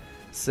more,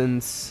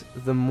 since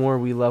the more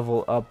we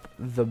level up,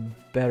 the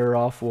better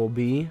off we'll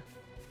be.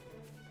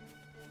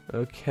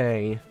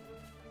 Okay.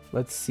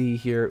 Let's see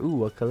here.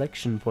 Ooh, a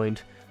collection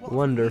point.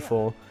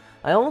 Wonderful.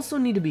 I also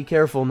need to be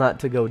careful not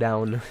to go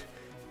down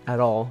at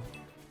all,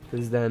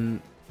 because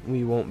then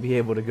we won't be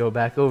able to go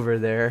back over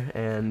there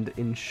and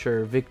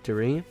ensure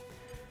victory.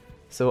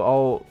 So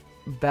I'll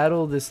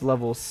battle this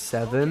level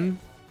 7,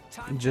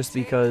 just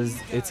because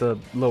it's a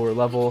lower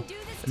level.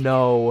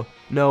 No,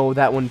 no,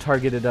 that one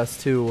targeted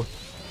us too.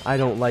 I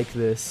don't like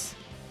this.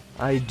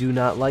 I do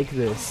not like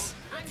this.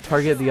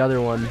 Target the other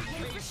one.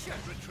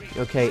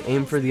 Okay,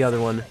 aim for the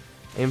other one.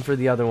 Aim for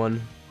the other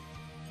one.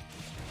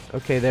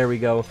 Okay, there we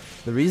go.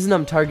 The reason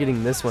I'm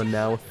targeting this one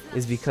now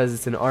is because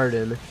it's an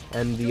Arden,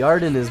 and the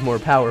Arden is more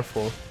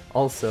powerful.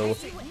 Also,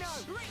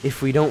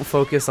 if we don't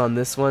focus on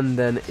this one,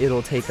 then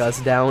it'll take us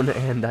down,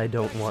 and I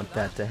don't want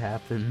that to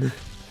happen.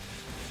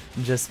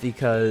 Just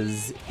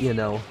because, you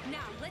know,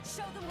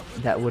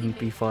 that wouldn't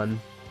be fun.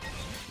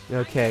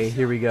 Okay,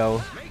 here we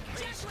go.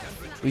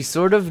 We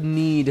sort of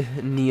need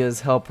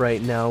Nia's help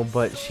right now,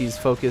 but she's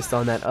focused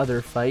on that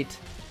other fight,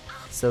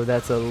 so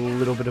that's a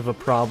little bit of a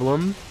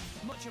problem.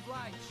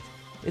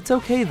 It's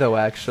okay though,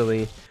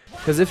 actually,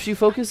 because if she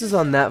focuses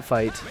on that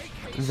fight,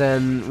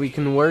 then we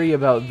can worry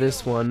about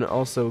this one.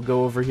 Also,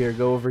 go over here,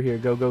 go over here,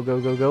 go, go,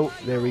 go, go, go.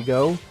 There we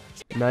go.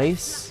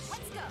 Nice.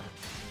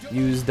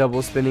 Use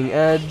double spinning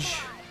edge.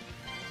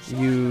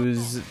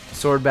 Use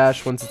sword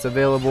bash once it's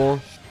available.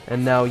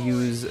 And now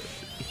use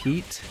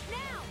heat.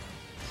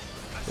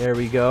 There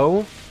we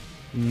go.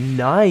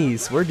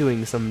 Nice. We're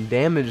doing some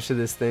damage to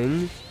this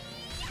thing.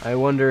 I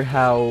wonder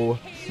how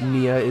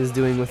Nia is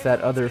doing with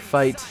that other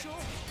fight.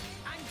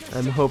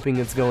 I'm hoping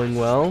it's going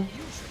well.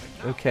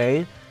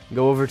 Okay.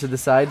 Go over to the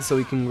side so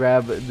we can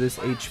grab this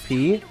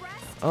HP.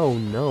 Oh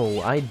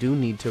no, I do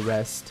need to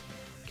rest.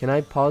 Can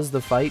I pause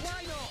the fight?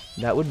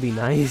 That would be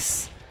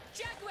nice.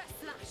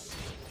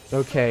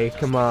 Okay,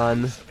 come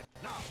on.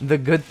 The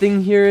good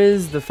thing here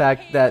is the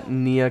fact that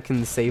Nia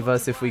can save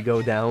us if we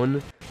go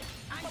down.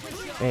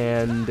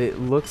 And it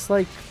looks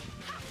like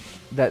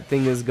that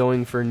thing is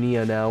going for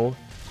Nia now.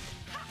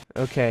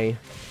 Okay,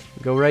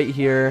 go right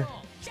here,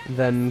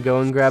 then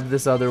go and grab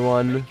this other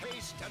one,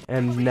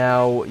 and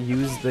now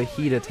use the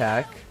heat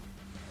attack.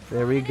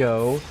 There we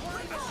go.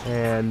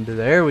 And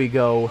there we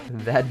go.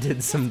 That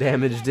did some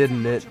damage,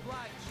 didn't it?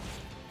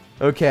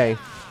 Okay,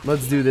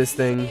 let's do this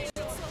thing.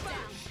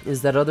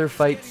 Is that other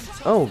fight...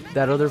 Oh,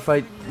 that other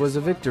fight was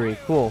a victory.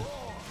 Cool.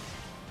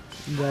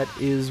 That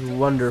is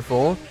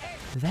wonderful.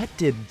 That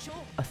did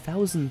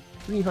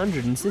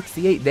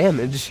 1,368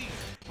 damage.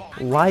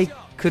 Why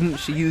couldn't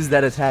she use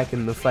that attack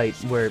in the fight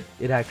where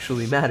it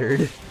actually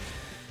mattered?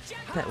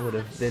 That would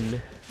have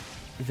been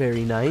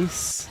very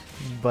nice,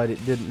 but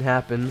it didn't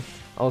happen.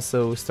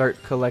 Also,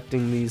 start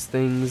collecting these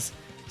things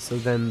so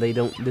then they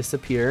don't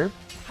disappear,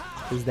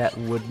 because that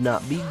would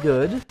not be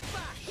good.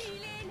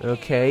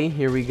 Okay,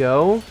 here we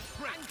go.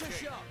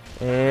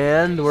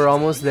 And we're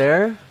almost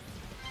there.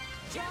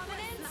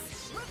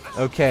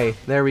 Okay,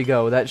 there we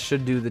go. That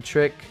should do the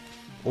trick,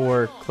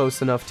 or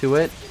close enough to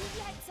it.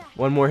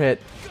 One more hit.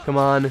 Come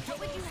on.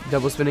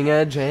 Double spinning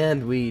edge,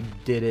 and we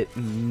did it.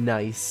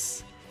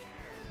 Nice.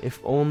 If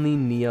only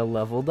Nia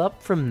leveled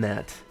up from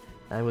that.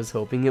 I was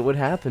hoping it would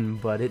happen,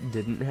 but it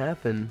didn't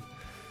happen.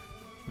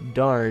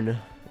 Darn.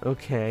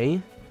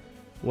 Okay.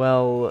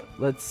 Well,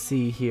 let's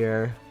see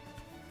here.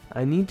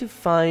 I need to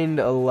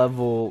find a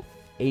level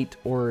 8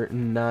 or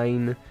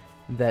 9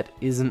 that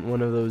isn't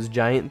one of those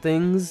giant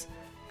things,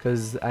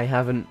 because I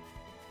haven't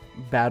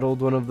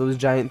battled one of those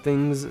giant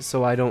things,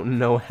 so I don't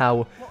know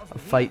how a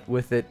fight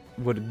with it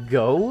would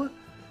go.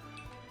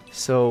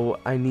 So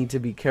I need to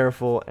be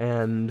careful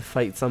and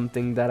fight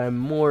something that I'm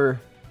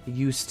more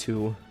used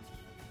to.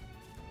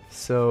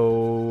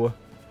 So,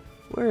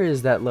 where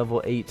is that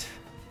level 8?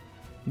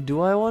 Do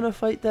I want to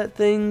fight that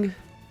thing?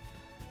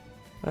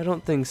 I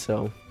don't think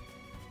so.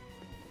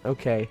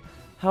 Okay,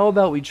 how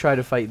about we try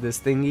to fight this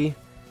thingy?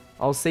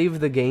 I'll save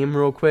the game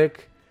real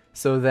quick,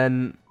 so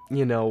then,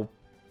 you know,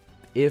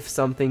 if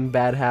something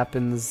bad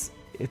happens,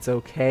 it's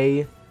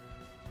okay.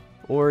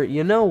 Or,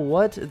 you know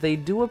what? They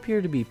do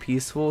appear to be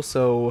peaceful,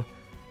 so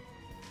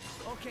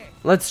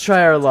let's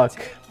try our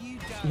luck.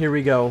 Here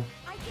we go.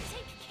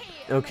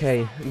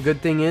 Okay,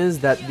 good thing is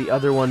that the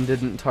other one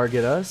didn't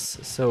target us,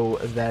 so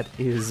that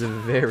is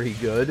very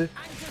good,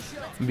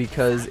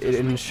 because it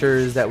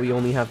ensures that we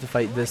only have to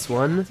fight this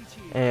one,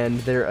 and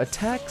their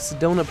attacks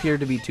don't appear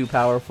to be too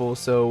powerful,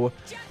 so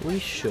we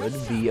should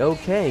be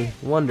okay.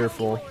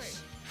 Wonderful.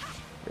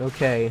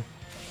 Okay,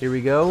 here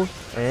we go,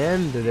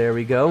 and there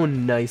we go.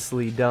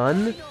 Nicely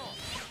done.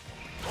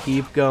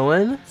 Keep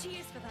going.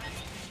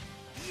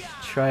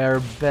 Try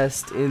our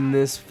best in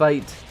this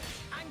fight,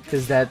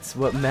 because that's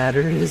what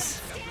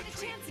matters.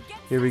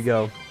 Here we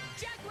go.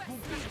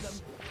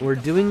 We're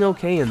doing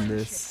okay in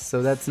this,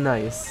 so that's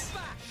nice.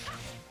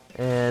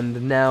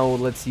 And now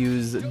let's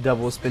use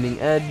double spinning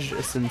edge,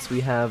 since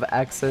we have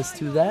access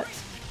to that.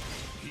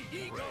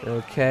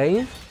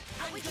 Okay.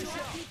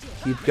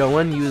 Keep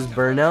going, use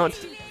burnout.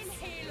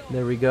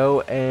 There we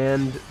go,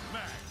 and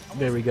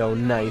there we go.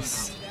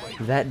 Nice.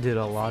 That did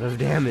a lot of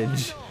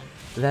damage.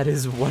 That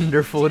is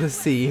wonderful to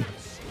see.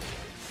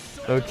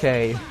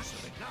 Okay.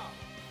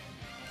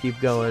 Keep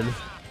going.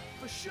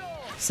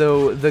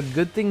 So the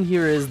good thing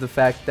here is the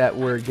fact that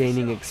we're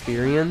gaining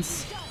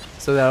experience,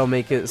 so that'll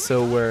make it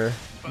so we're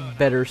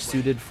better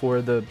suited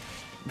for the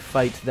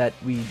fight that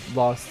we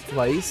lost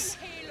twice.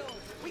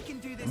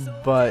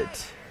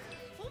 But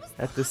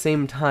at the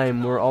same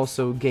time, we're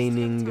also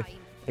gaining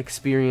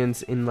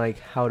experience in like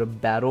how to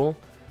battle,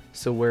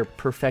 so we're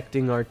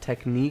perfecting our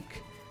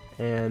technique,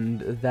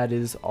 and that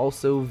is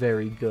also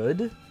very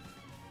good.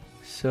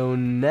 So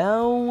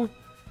now,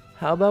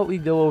 how about we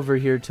go over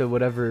here to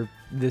whatever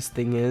this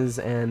thing is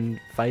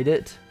and fight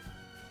it?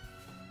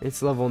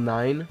 It's level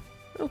 9.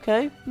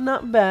 Okay,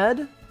 not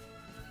bad.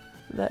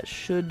 That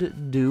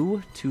should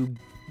do to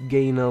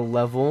gain a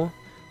level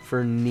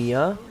for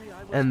Nia,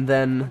 and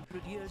then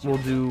we'll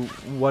do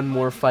one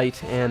more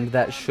fight, and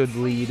that should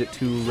lead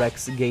to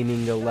Rex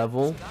gaining a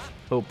level,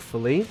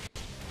 hopefully.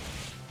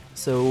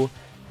 So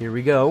here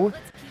we go.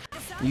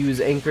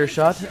 Use anchor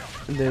shot.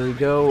 There we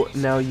go.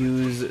 Now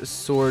use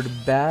sword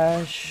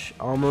bash.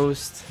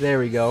 Almost. There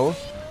we go.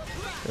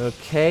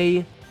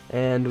 Okay.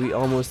 And we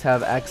almost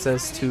have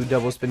access to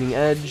double spinning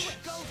edge.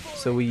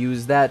 So we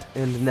use that,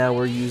 and now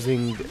we're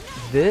using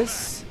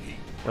this.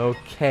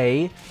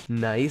 Okay.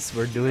 Nice.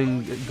 We're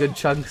doing good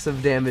chunks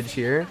of damage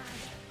here.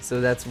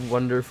 So that's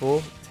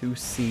wonderful to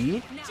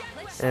see.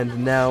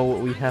 And now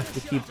we have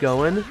to keep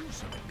going.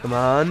 Come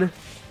on.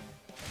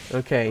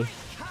 Okay.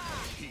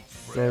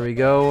 There we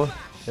go.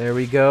 There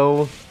we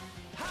go.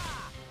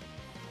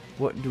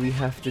 What do we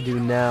have to do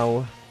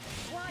now?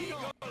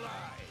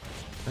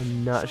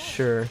 I'm not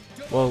sure.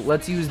 Well,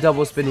 let's use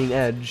double spinning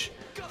edge.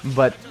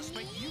 But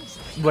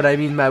what I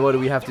mean by what do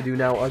we have to do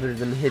now other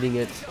than hitting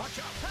it?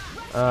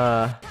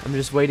 I'm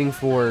just waiting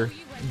for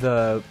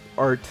the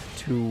art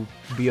to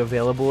be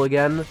available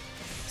again,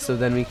 so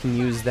then we can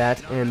use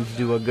that and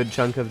do a good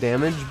chunk of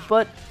damage,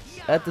 but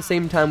at the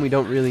same time we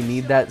don't really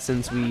need that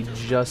since we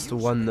just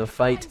won the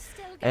fight,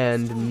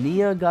 and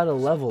Nia got a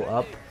level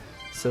up,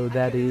 so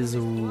that is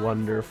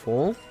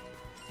wonderful.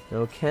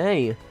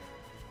 Okay,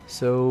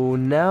 so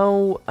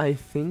now I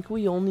think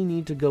we only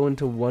need to go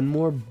into one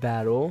more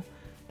battle,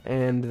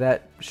 and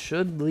that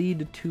should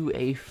lead to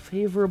a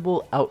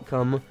favorable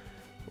outcome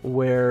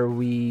where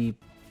we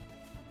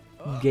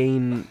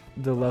gain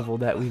the level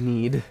that we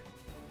need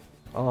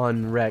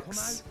on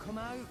Rex.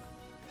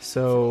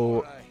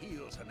 So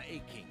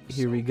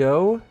here we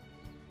go.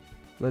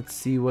 Let's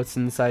see what's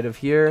inside of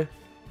here.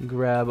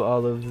 Grab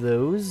all of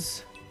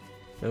those.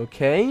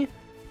 Okay,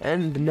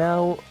 and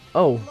now,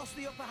 oh,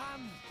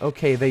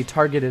 okay, they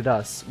targeted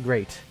us.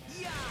 Great.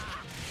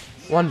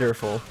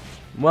 Wonderful.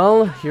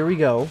 Well, here we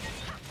go.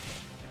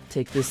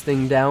 Take this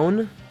thing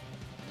down.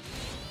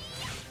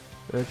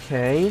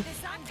 Okay.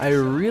 I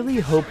really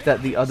hope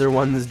that the other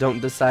ones don't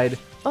decide,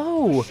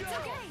 oh,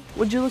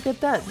 would you look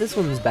at that? This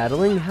one's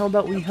battling. How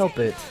about we help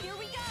it?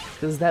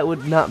 Because that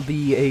would not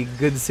be a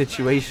good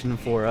situation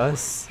for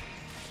us.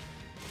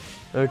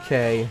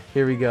 Okay,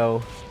 here we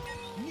go.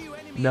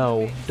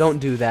 No, don't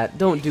do that.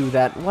 Don't do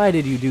that. Why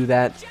did you do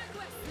that?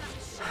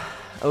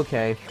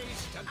 Okay.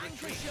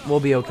 We'll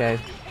be okay.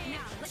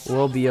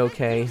 We'll be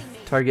okay.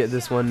 Target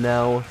this one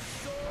now.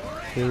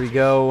 Here we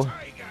go.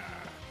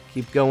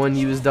 Keep going.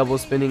 Use double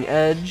spinning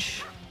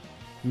edge.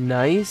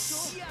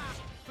 Nice.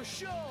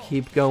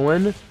 Keep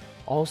going.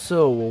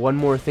 Also, one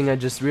more thing I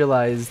just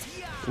realized.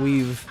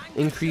 We've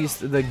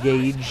increased the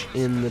gauge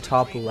in the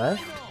top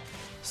left.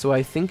 So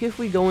I think if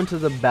we go into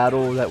the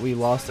battle that we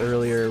lost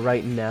earlier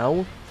right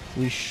now,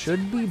 we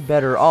should be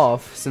better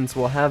off since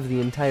we'll have the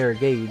entire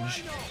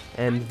gauge.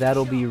 And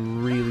that'll be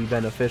really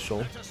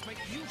beneficial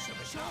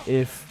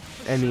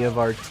if any of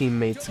our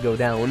teammates go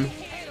down.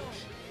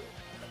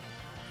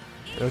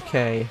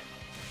 Okay.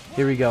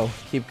 Here we go.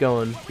 Keep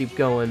going. Keep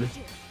going.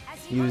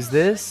 Use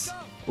this.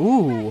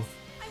 Ooh.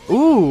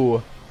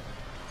 Ooh.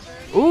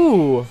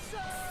 Ooh.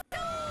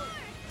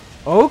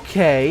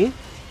 Okay.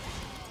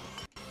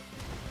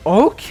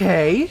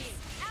 Okay.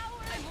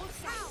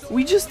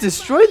 We just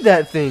destroyed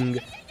that thing.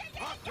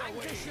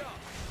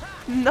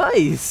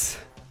 Nice.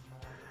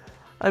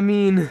 I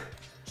mean,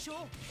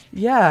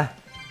 yeah,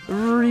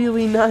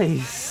 really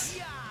nice.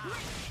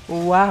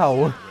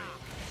 Wow.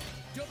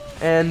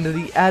 And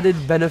the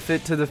added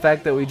benefit to the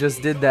fact that we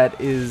just did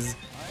that is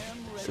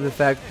the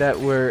fact that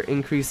we're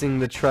increasing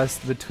the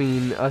trust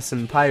between us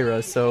and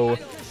Pyra, so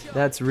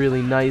that's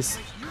really nice.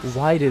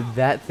 Why did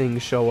that thing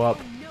show up?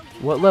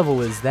 What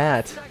level is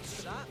that?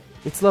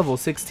 It's level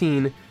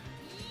 16.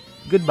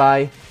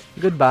 Goodbye.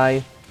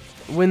 Goodbye.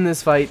 Win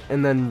this fight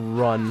and then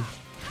run.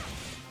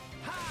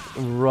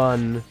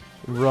 Run.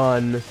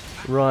 Run.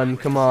 Run.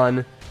 Come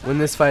on. Win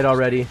this fight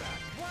already.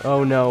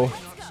 Oh no.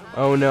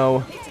 Oh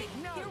no.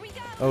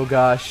 Oh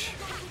gosh.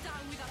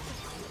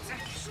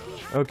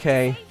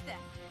 Okay.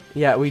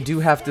 Yeah, we do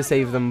have to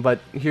save them, but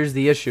here's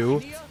the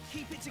issue.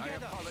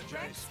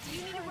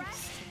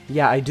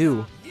 Yeah, I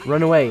do.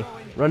 Run away.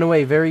 Run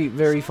away. Very,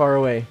 very far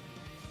away.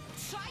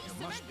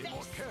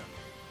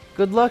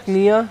 Good luck,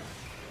 Nia.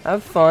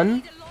 Have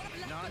fun.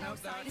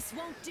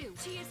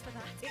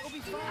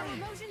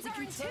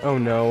 Oh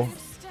no.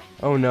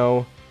 Oh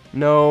no.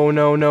 No,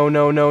 no, no,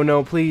 no, no,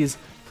 no. Please.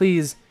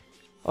 Please.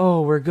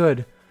 Oh, we're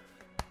good.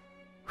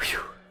 Whew.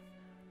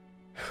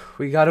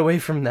 We got away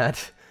from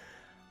that.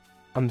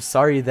 I'm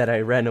sorry that I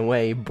ran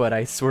away, but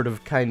I sort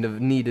of kind of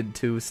needed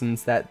to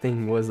since that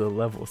thing was a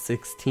level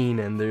 16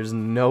 and there's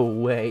no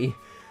way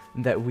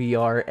that we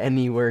are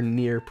anywhere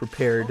near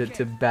prepared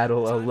to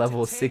battle a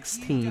level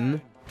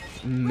 16.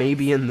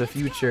 Maybe in the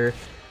future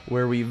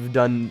where we've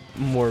done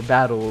more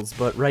battles,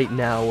 but right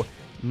now,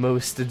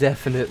 most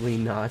definitely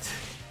not.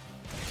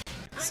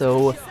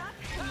 So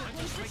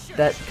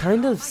that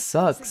kind of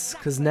sucks,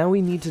 because now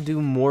we need to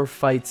do more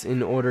fights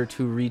in order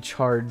to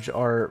recharge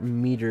our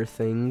meter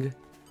thing.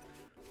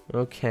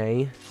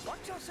 Okay.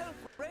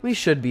 We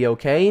should be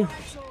okay.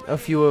 A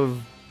few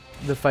of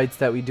the fights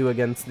that we do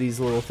against these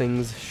little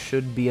things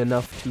should be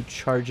enough to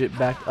charge it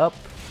back up.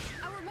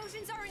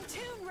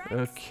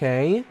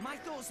 Okay.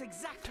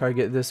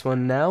 Target this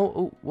one now.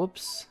 Oh,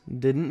 whoops.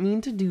 Didn't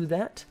mean to do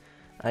that.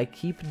 I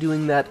keep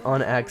doing that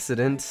on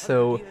accident,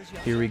 so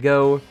here we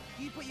go.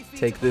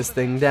 Take this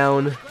thing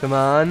down. Come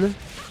on.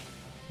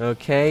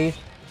 Okay.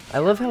 I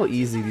love how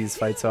easy these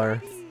fights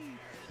are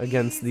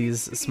against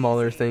these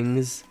smaller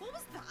things.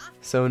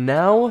 So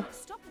now,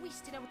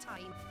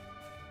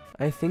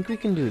 I think we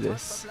can do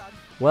this.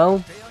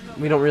 Well,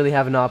 we don't really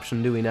have an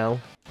option, do we now?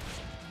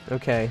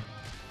 Okay.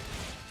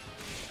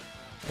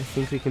 I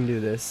think we can do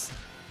this.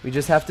 We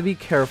just have to be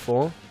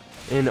careful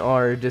in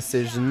our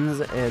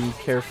decisions and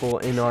careful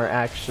in our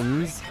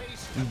actions.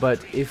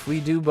 But if we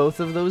do both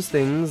of those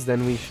things,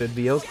 then we should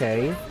be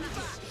okay.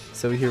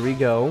 So here we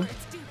go.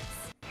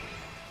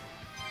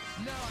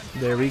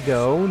 There we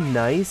go.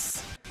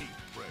 Nice.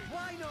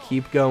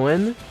 Keep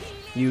going.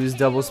 Use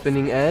double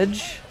spinning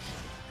edge.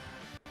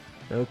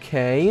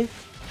 Okay.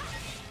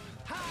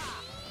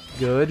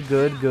 Good,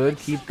 good, good.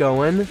 Keep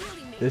going.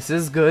 This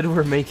is good.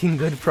 We're making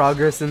good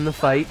progress in the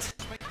fight.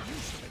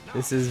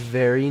 This is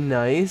very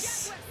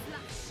nice.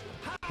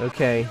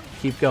 Okay,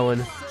 keep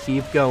going.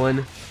 Keep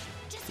going.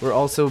 We're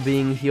also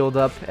being healed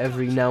up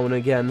every now and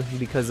again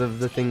because of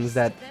the things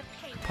that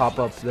pop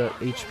up, the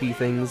HP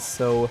things.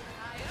 So,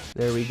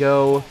 there we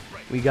go.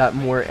 We got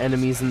more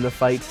enemies in the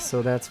fight,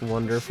 so that's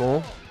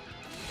wonderful.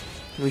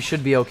 We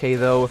should be okay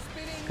though,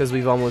 because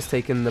we've almost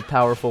taken the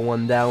powerful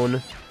one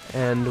down.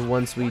 And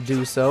once we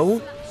do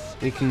so,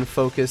 we can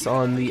focus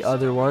on the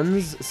other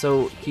ones.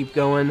 So keep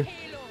going,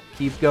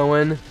 keep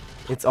going.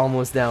 It's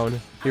almost down.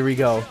 Here we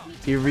go.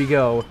 Here we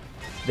go.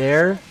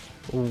 There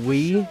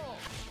we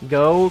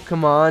go.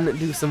 Come on,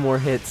 do some more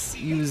hits.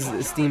 Use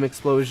Steam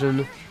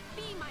Explosion.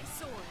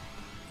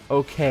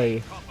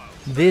 Okay.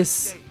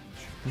 This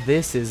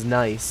is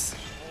nice.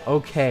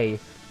 Okay,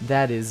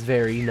 that is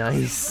very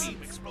nice.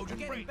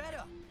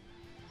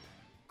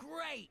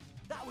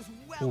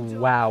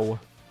 Wow.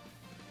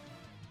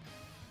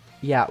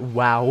 Yeah,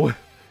 wow.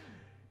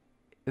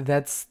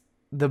 That's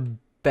the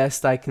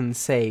best I can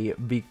say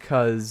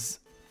because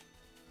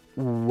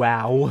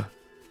wow.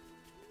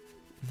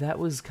 That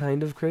was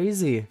kind of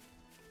crazy.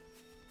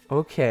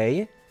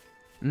 Okay.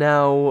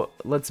 Now,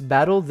 let's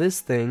battle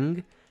this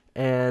thing,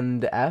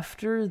 and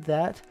after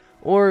that,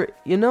 or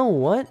you know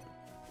what?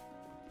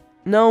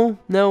 No,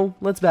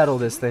 let's battle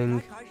this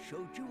thing.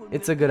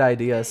 It's a good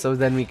idea, so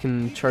then we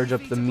can charge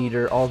up the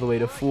meter all the way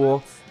to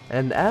full,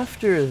 and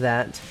after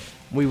that,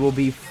 we will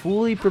be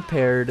fully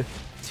prepared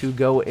to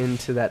go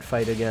into that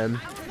fight again.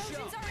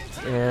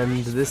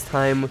 And this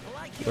time,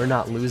 we're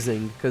not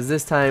losing, because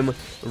this time,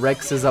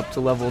 Rex is up to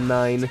level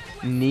 9,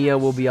 Nia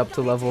will be up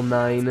to level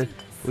 9,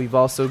 we've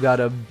also got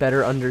a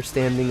better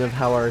understanding of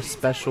how our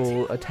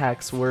special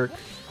attacks work,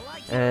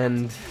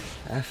 and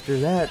after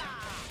that,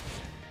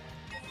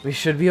 we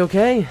should be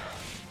okay.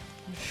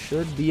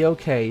 Should be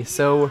okay.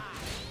 So,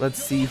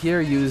 let's see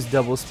here, use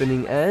double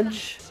spinning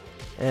edge,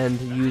 and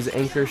use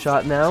anchor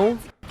shot now.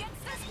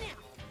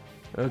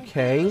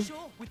 Okay.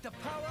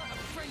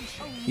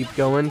 Keep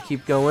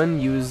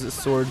going, use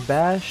sword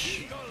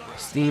bash,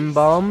 steam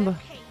bomb.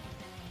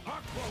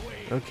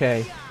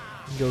 Okay.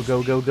 Go,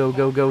 go, go, go,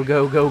 go, go,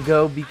 go, go,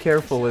 go. Be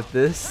careful with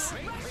this,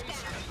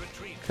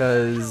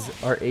 because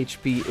our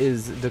HP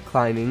is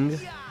declining,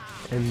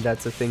 and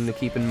that's a thing to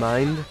keep in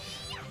mind.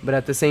 But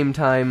at the same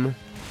time,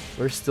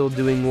 we're still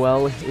doing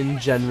well in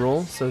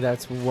general, so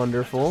that's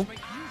wonderful.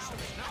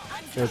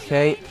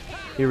 Okay,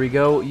 here we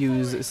go.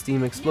 Use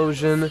Steam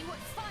Explosion.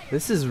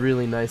 This is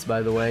really nice,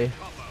 by the way.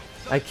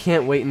 I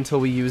can't wait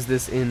until we use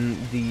this in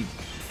the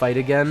fight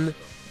again,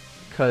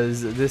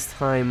 because this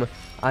time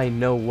I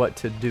know what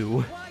to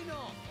do.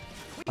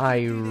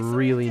 I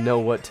really know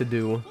what to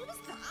do,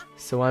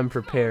 so I'm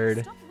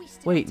prepared.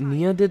 Wait,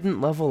 Nia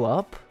didn't level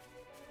up?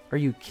 Are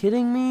you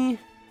kidding me?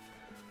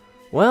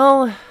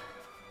 Well,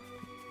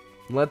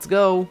 let's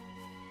go.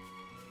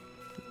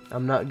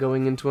 I'm not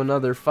going into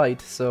another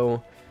fight,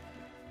 so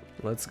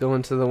let's go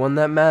into the one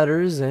that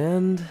matters,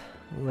 and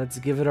let's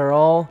give it our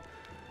all.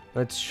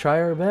 Let's try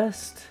our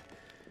best,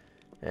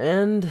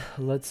 and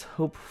let's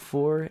hope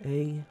for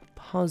a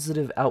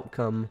positive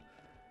outcome,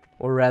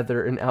 or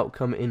rather an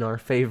outcome in our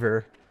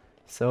favor.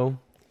 So,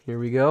 here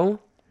we go.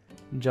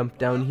 Jump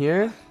down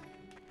here,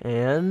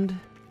 and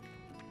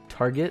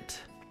target.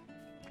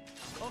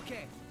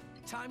 Okay,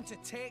 time to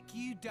take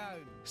you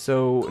down.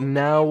 So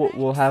now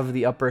we'll have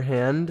the upper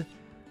hand.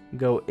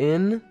 Go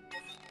in,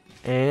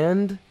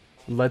 and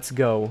let's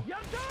go.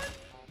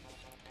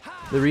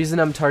 The reason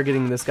I'm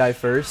targeting this guy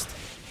first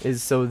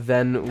is so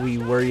then we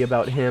worry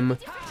about him,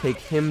 take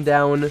him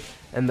down,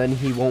 and then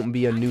he won't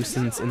be a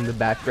nuisance in the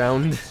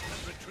background,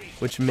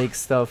 which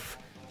makes stuff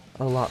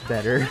a lot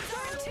better.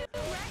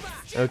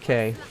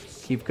 Okay,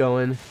 keep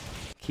going,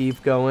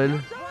 keep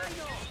going.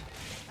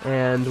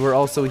 And we're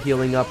also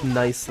healing up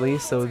nicely,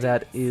 so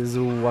that is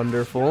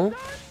wonderful.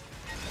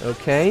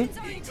 Okay,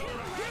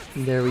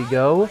 there we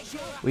go.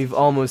 We've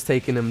almost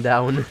taken him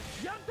down.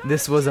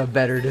 This was a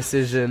better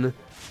decision.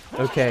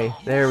 Okay,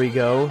 there we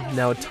go.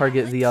 Now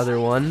target the other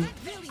one.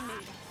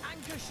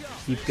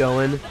 Keep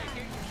going,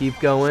 keep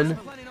going.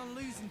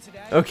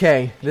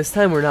 Okay, this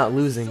time we're not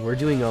losing. We're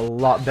doing a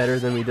lot better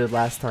than we did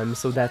last time,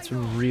 so that's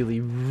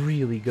really,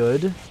 really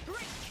good.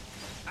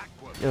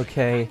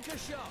 Okay,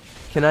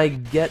 can I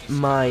get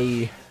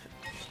my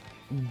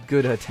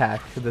good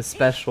attack, the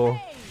special,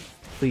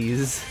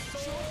 please?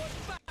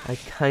 I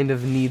kind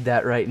of need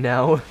that right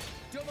now.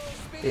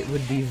 It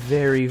would be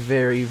very,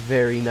 very,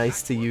 very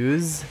nice to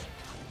use.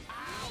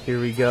 Here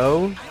we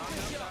go.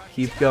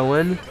 Keep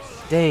going.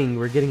 Dang,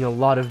 we're getting a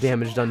lot of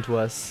damage done to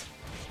us.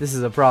 This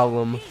is a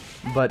problem,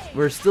 but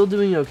we're still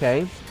doing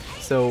okay,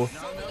 so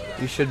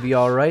we should be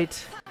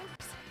alright.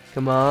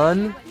 Come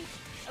on.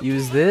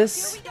 Use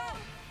this.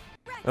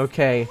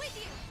 Okay.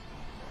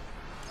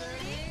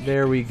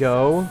 There we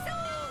go.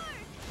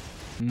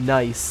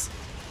 Nice.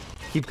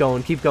 Keep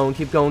going, keep going,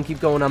 keep going,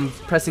 keep going. I'm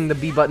pressing the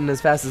B button as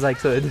fast as I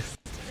could.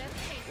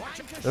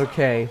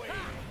 Okay.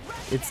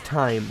 It's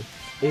time.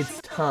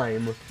 It's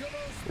time.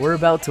 We're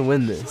about to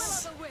win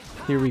this.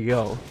 Here we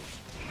go.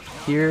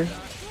 Here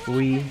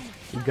we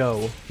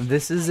go.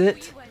 This is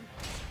it.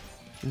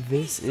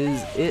 This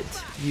is it.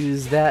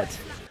 Use that.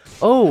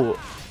 Oh!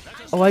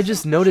 Oh, I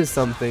just noticed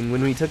something.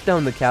 When we took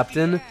down the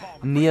captain,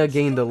 Nia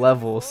gained a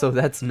level, so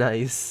that's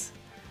nice.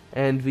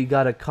 And we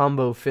got a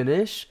combo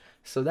finish,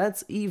 so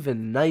that's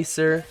even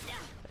nicer.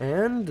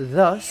 And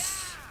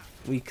thus,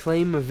 we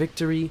claim a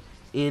victory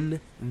in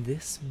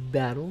this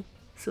battle.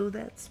 So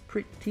that's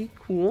pretty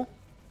cool.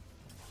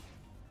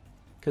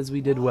 Because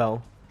we did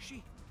well.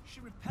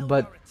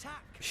 But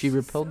she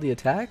repelled the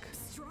attack?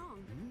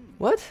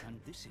 What?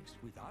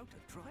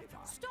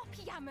 Stop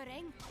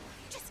yammering.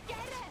 Just get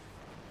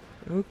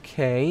it.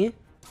 Okay.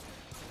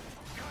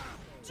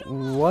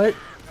 What?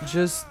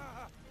 Just...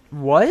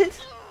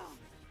 What?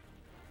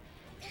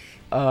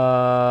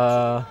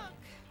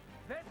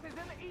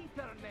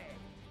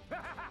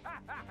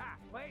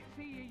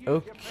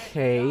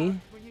 Okay.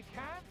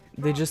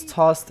 They just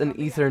tossed an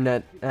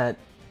Ethernet at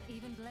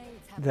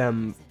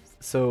them,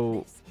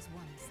 so...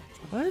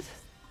 What?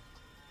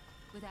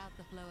 Without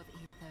the flow of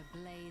ether,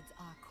 blades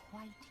are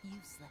quite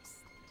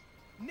useless.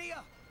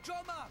 Nia,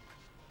 drum up!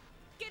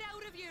 Get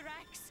out of here,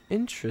 Rex!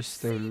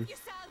 Interesting.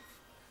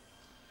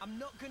 I'm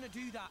not gonna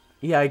do that.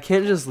 Yeah, I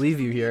can't just leave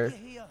you here.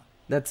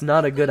 That's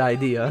not a good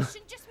idea.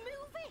 Just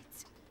move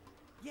it!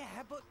 Yeah,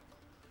 but...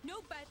 No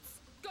bets,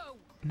 go!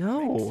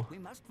 No. We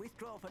must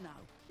withdraw for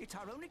now. It's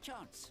our only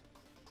chance.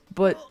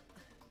 But...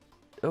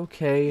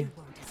 Okay.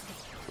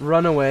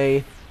 Run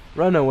away.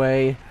 Run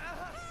away.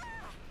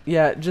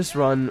 Yeah, just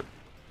run.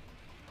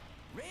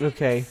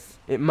 Okay.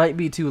 It might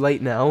be too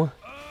late now.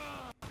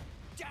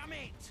 Damn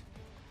it!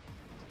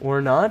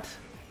 Or not?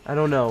 I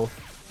don't know.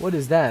 What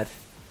is that?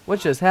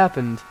 What just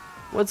happened?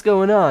 What's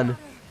going on?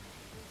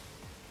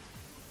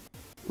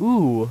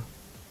 Ooh.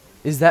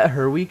 Is that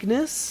her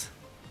weakness?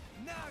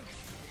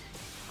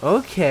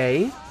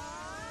 Okay.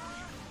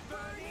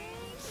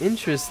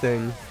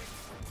 Interesting.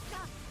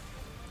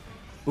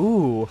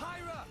 Ooh.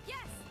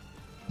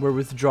 We're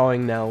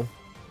withdrawing now.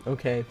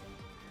 Okay.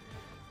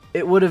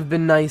 It would have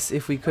been nice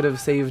if we could have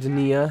saved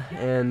Nia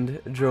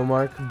and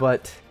Dromark,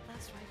 but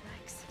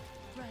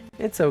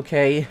it's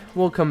okay.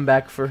 We'll come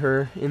back for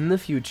her in the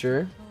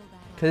future.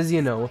 Because,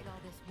 you know,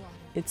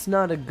 it's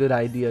not a good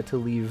idea to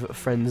leave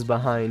friends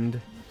behind.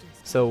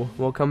 So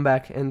we'll come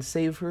back and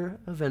save her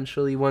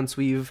eventually once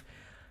we've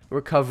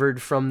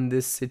recovered from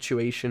this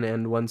situation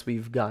and once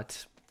we've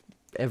got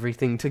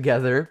everything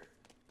together.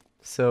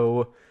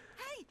 So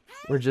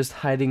we're just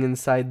hiding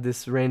inside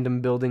this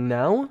random building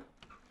now.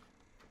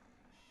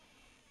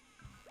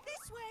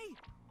 This way!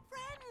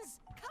 Friends!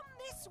 Come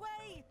this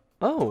way!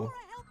 Oh. Tora,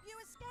 help you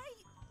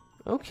escape!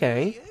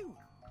 Okay.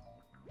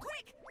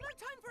 Quick! No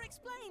time for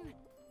explain!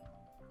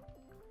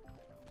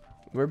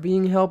 We're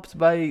being helped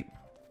by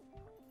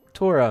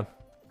Tora.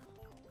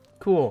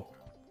 Cool.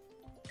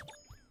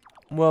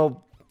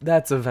 Well,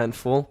 that's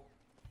eventful.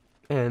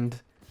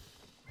 And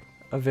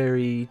a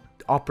very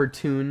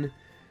opportune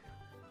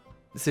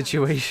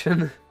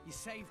situation. You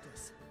saved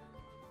us.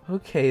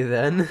 Okay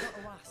then.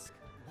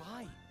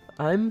 Why?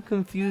 I'm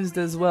confused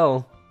as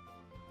well.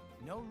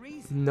 No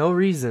reason. No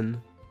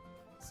reason.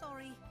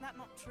 Sorry, that's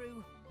not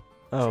true.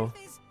 Oh.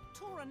 Truth is,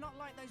 Tora not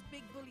like those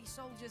big bully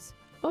soldiers.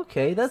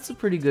 Okay, that's a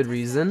pretty good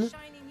reason.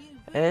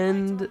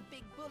 And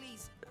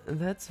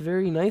that's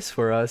very nice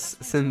for us,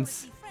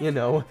 since, you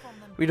know,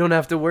 we don't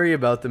have to worry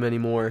about them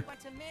anymore.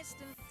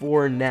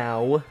 For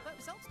now.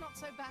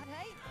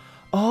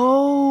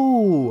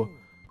 Oh!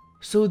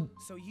 So,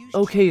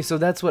 okay, so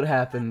that's what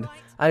happened.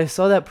 I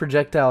saw that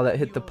projectile that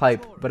hit the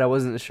pipe, but I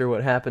wasn't sure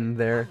what happened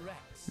there.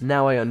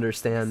 Now I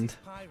understand.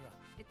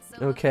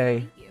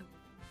 Okay.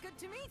 Good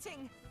to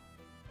meeting.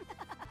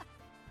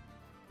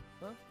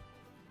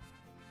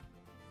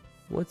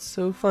 What's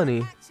so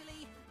funny?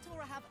 Actually,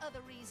 Tora have other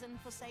reason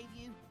for save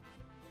you.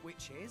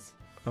 Which is?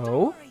 Oh?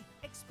 Don't worry.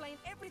 Explain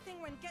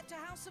everything when get to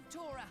House of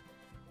Tora.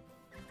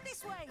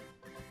 This way.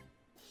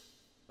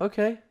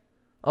 Okay.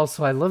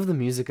 Also, I love the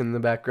music in the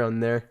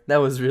background there. That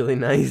was really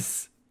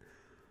nice.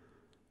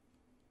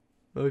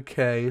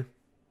 Okay.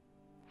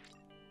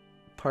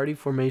 Party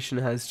formation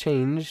has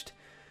changed.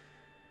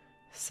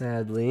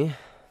 Sadly.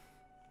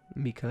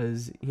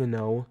 Because, you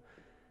know,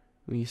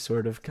 we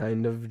sort of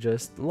kind of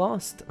just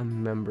lost a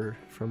member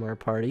from our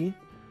party.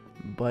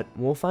 But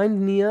we'll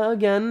find Nia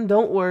again,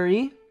 don't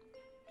worry.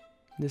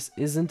 This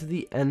isn't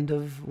the end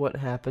of what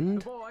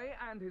happened. The boy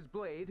and his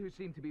blade, who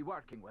seemed to be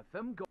working with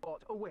them,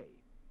 got away.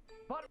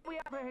 But we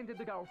apprehended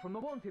the girl from the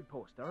wanted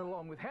poster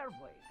along with her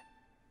blade.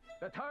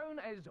 The town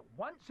is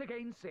once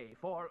again safe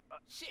for...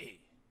 Say,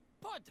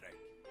 Podrick,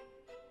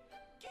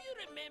 do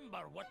you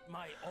remember what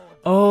my order...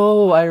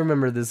 Oh, I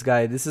remember this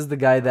guy. This is the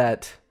guy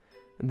that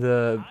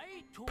the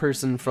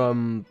person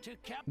from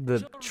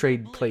the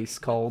trade place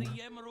called.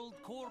 The Emerald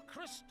Core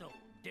Crystal,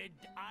 did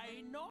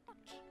I not?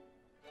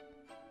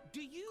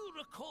 Do you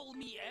recall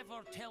me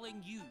ever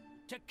telling you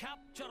to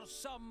capture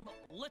some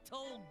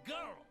little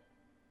girl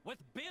with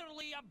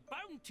barely a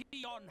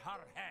bounty on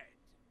her head?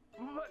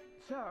 But,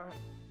 sir,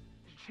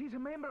 she's a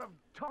member of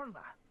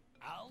Torna.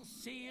 I'll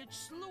say it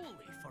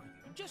slowly for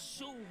you, just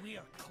so we're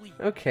clear.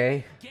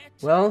 Okay. Get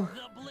Well,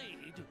 the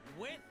blade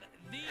with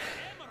the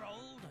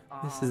emerald.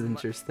 this is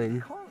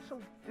interesting.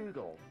 Console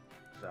doodle,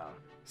 sir.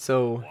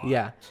 So,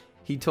 yeah,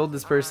 he told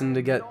this person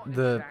to get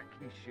the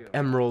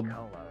emerald,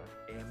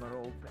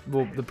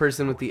 well, the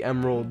person with the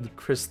emerald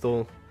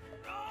crystal,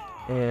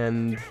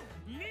 and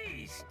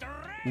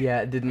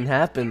yeah, it didn't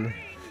happen.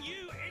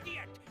 You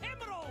idiot!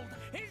 Emerald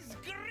is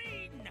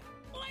green,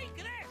 like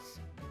this.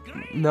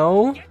 Green.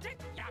 No, Get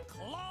it, ya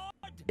clod?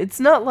 it's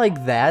not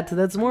like that.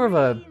 That's more of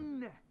a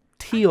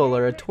teal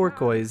or a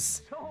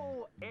turquoise.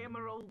 So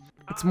emeralds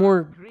It's are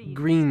more green.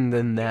 green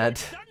than that.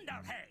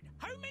 Thunderhead,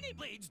 how many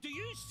blades do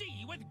you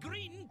see with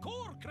green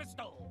core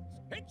crystals?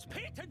 It's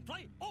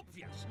patently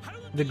obvious. How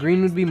The do green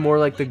you would be more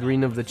like the explain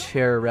green of the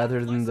chair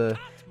rather than the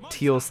that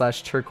teal monster?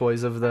 slash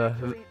turquoise of the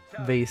Actually,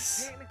 sir,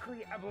 vase.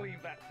 Technically, I believe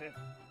that's a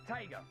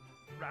tiger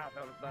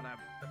rather than a.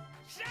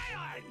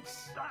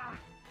 Silence! Ah,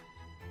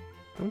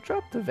 Don't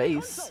drop the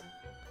vase.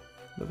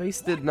 The vase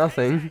did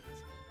nothing.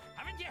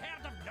 Haven't you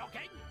heard of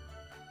knocking?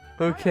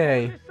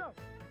 Okay. yes, sir.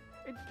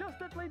 It's just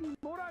that Lady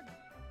Morag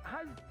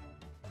has.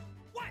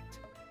 What?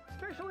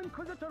 Special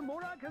Inquisitor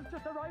Morag has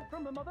just arrived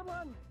from the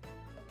motherland.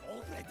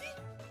 Already?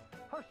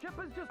 Her ship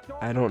has just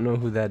docked. I don't know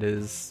who that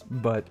is,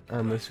 but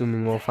I'm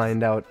assuming we'll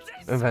find out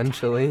This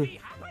eventually. can't be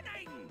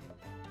happening.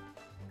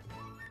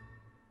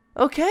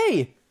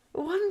 Okay,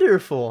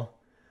 wonderful.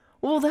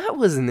 Well, that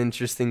was an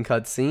interesting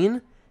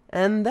cutscene,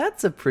 and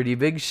that's a pretty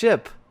big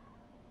ship.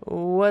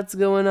 What's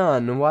going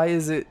on? Why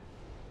is it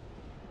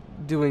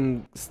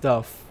doing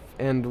stuff,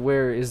 and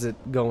where is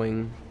it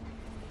going?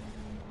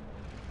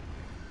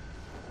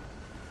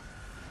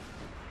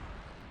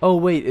 Oh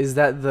wait, is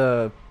that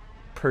the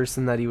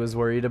person that he was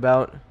worried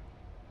about?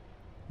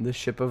 The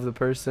ship of the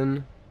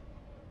person?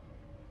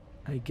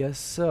 I guess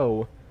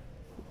so.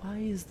 Why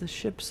is the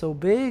ship so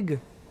big?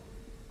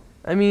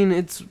 I mean,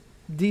 it's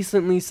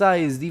decently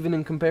sized even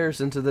in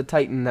comparison to the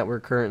Titan that we're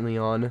currently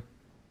on.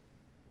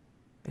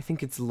 I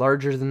think it's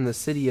larger than the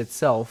city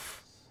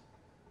itself.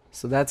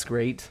 So that's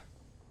great.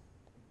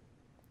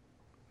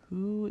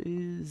 Who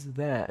is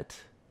that?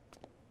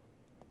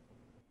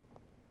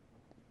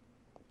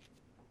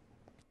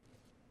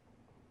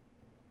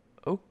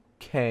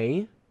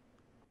 Okay.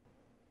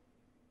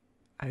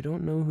 I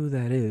don't know who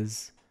that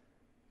is,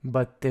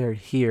 but they're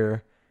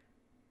here.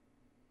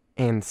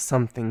 And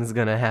something's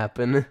gonna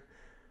happen,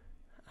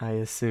 I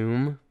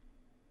assume.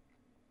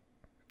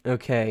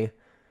 Okay.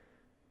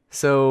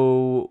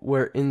 So,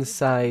 we're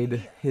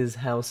inside his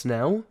house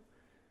now.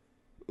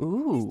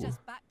 Ooh. It's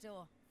just back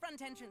door.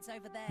 Front entrance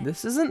over there.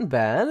 This isn't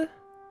bad.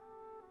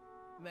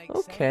 Makes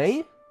Okay.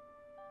 sense.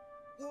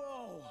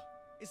 Whoa!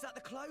 Is that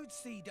the cloud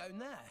sea down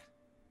there?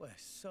 We're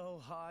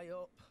so high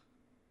up.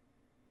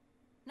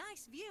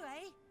 Nice view,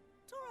 eh?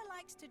 Tora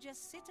likes to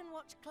just sit and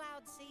watch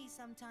cloud see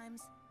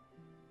sometimes.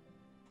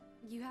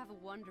 You have a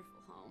wonderful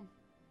home.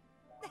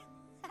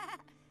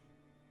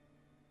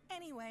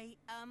 Anyway,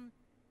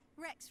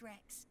 Rex.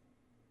 Rex?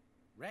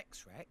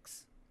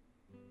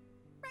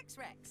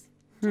 Rex.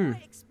 Hmm. Tora,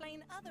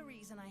 explain other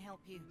reason I help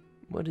you.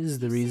 What is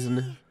the You reason?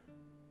 see,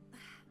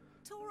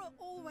 Tora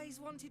always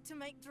wanted to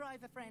make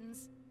driver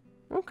friends.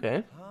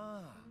 Okay.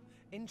 Ah,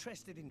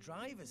 interested in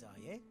drivers, are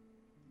you?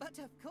 But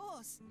of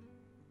course,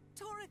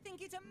 Tora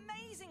think it's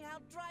amazing how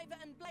driver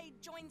and blade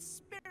join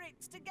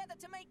spirits together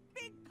to make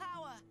big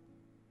power.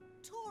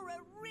 Tora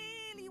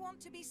really want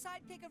to be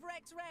sidekick of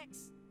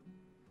Rex.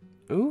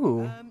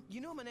 Ooh. You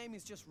know my name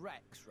is just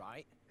Rex,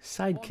 right?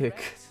 Sidekick. One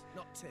Rex,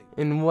 not two.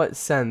 In what What's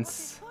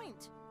sense? his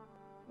point?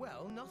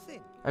 Well,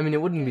 nothing. I mean,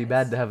 it wouldn't be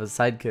bad to have a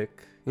sidekick,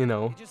 you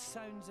know. It just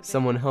sounds a bit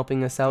Someone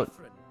helping us out.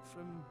 different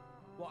from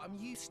what I'm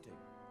used to.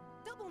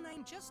 Double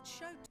name just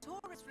showed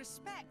Tora's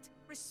respect.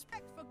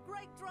 Respect for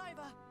great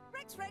driver.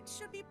 Rex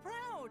should be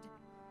proud.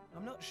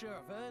 I'm not sure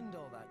I've earned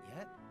all that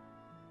yet.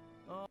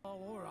 Oh,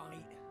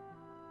 alright.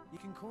 You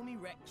can call me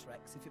Rex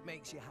if it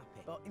makes you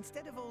happy. But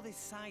instead of all this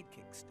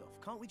sidekick stuff,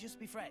 can't we just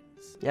be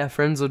friends? Yeah,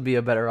 friends would be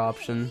a better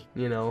option,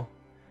 you know.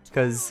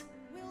 Because,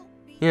 Tora will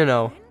be you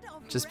know, friend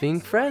of just Rex being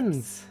Rex.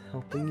 friends,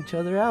 helping each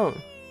other out.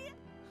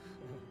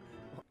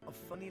 What a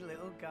funny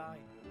little guy.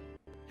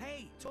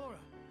 Hey, Tora,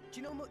 do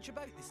you know much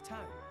about this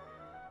town?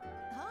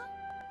 Huh?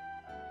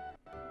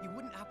 You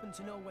wouldn't happen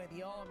to know where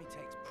the army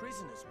takes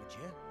prisoners, would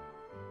you?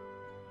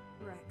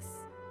 Rex,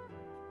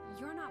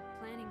 you're not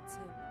planning to...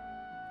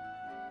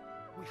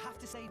 We have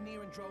to save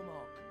Nier and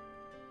Dromark.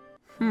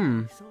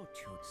 Hmm. I thought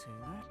you'd say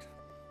that.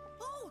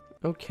 Oh,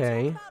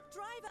 Okay. talk about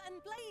driver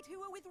and blade who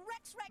were with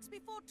Rex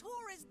before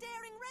Tora's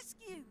daring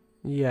rescue.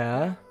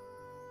 Yeah.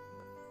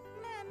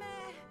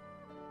 Meh.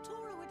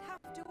 Tora would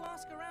have to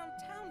ask around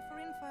town for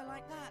info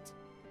like that.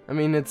 I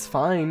mean, it's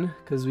fine,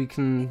 because we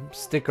can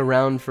stick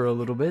around for a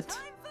little bit.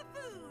 Time for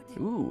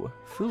food. Ooh, All of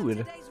food.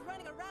 today's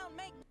running around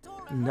make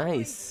Tora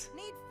Nice.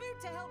 hungry. Need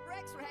food to help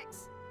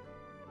Rex.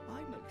 I'm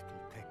a little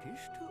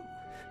peckish too.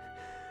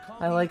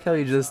 I like how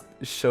he just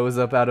shows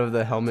up out of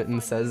the helmet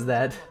and says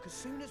that.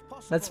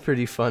 That's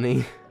pretty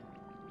funny.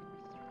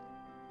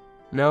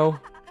 No?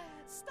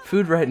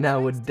 Food right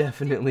now would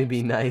definitely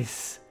be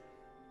nice.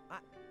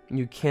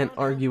 You can't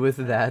argue with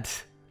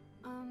that.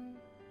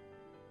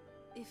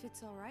 If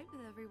it's alright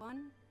with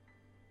everyone,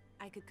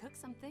 I could cook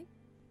something.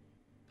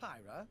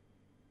 Pyra,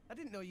 I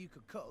didn't know you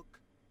could cook.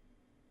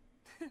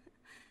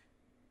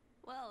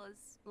 Well,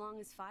 as long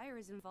as fire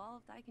is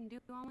involved, I can do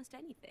almost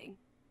anything.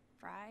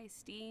 Fry,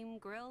 steam,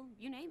 grill,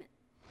 you name it.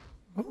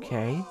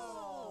 Okay.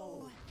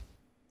 Whoa.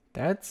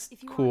 That's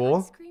if you cool.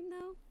 Want ice cream,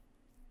 though,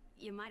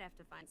 you might have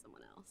to find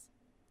someone else.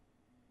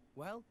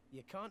 Well,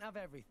 you can't have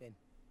everything.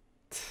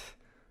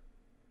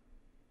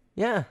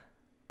 Yeah,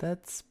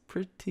 that's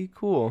pretty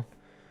cool.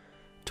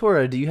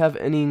 Tora, do you have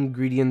any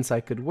ingredients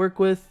I could work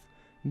with?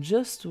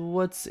 Just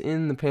what's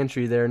in the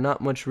pantry there,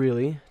 not much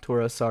really.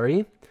 Tora,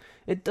 sorry.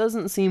 It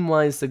doesn't seem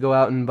wise to go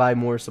out and buy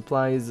more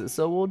supplies,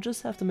 so we'll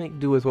just have to make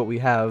do with what we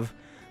have.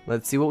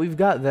 Let's see what we've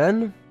got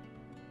then.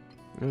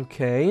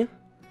 Okay.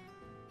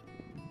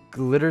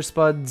 Glitter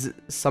spuds,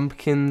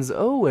 sumpkins.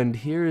 Oh, and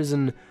here's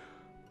an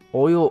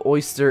oil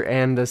oyster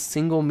and a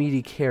single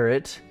meaty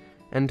carrot.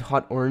 And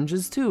hot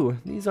oranges too.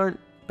 These aren't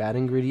bad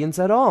ingredients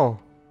at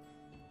all.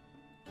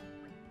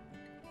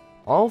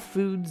 All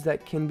foods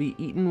that can be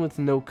eaten with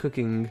no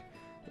cooking.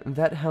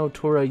 That how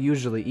Tora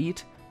usually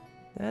eat?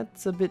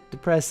 That's a bit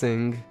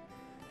depressing.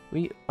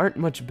 We aren't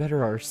much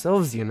better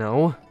ourselves, you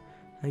know.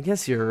 I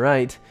guess you're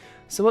right.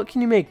 So what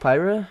can you make,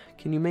 Pyra?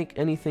 Can you make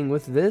anything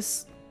with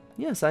this?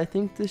 Yes, I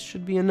think this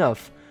should be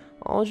enough.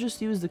 I'll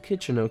just use the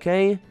kitchen,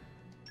 okay?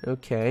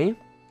 Okay.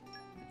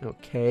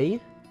 Okay.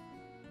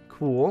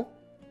 Cool.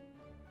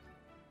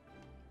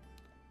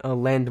 A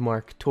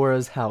landmark,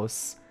 Tora's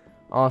house.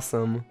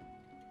 Awesome.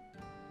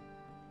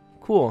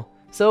 Cool.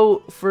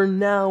 So, for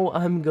now,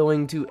 I'm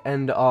going to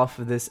end off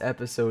this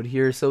episode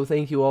here, so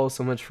thank you all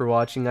so much for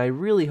watching. I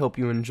really hope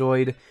you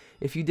enjoyed.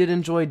 If you did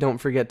enjoy, don't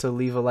forget to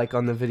leave a like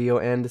on the video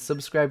and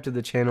subscribe to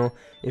the channel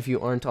if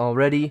you aren't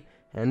already.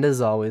 And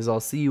as always,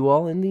 I'll see you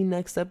all in the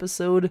next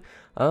episode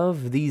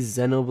of the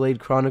Xenoblade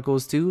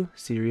Chronicles 2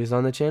 series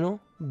on the channel.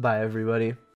 Bye, everybody.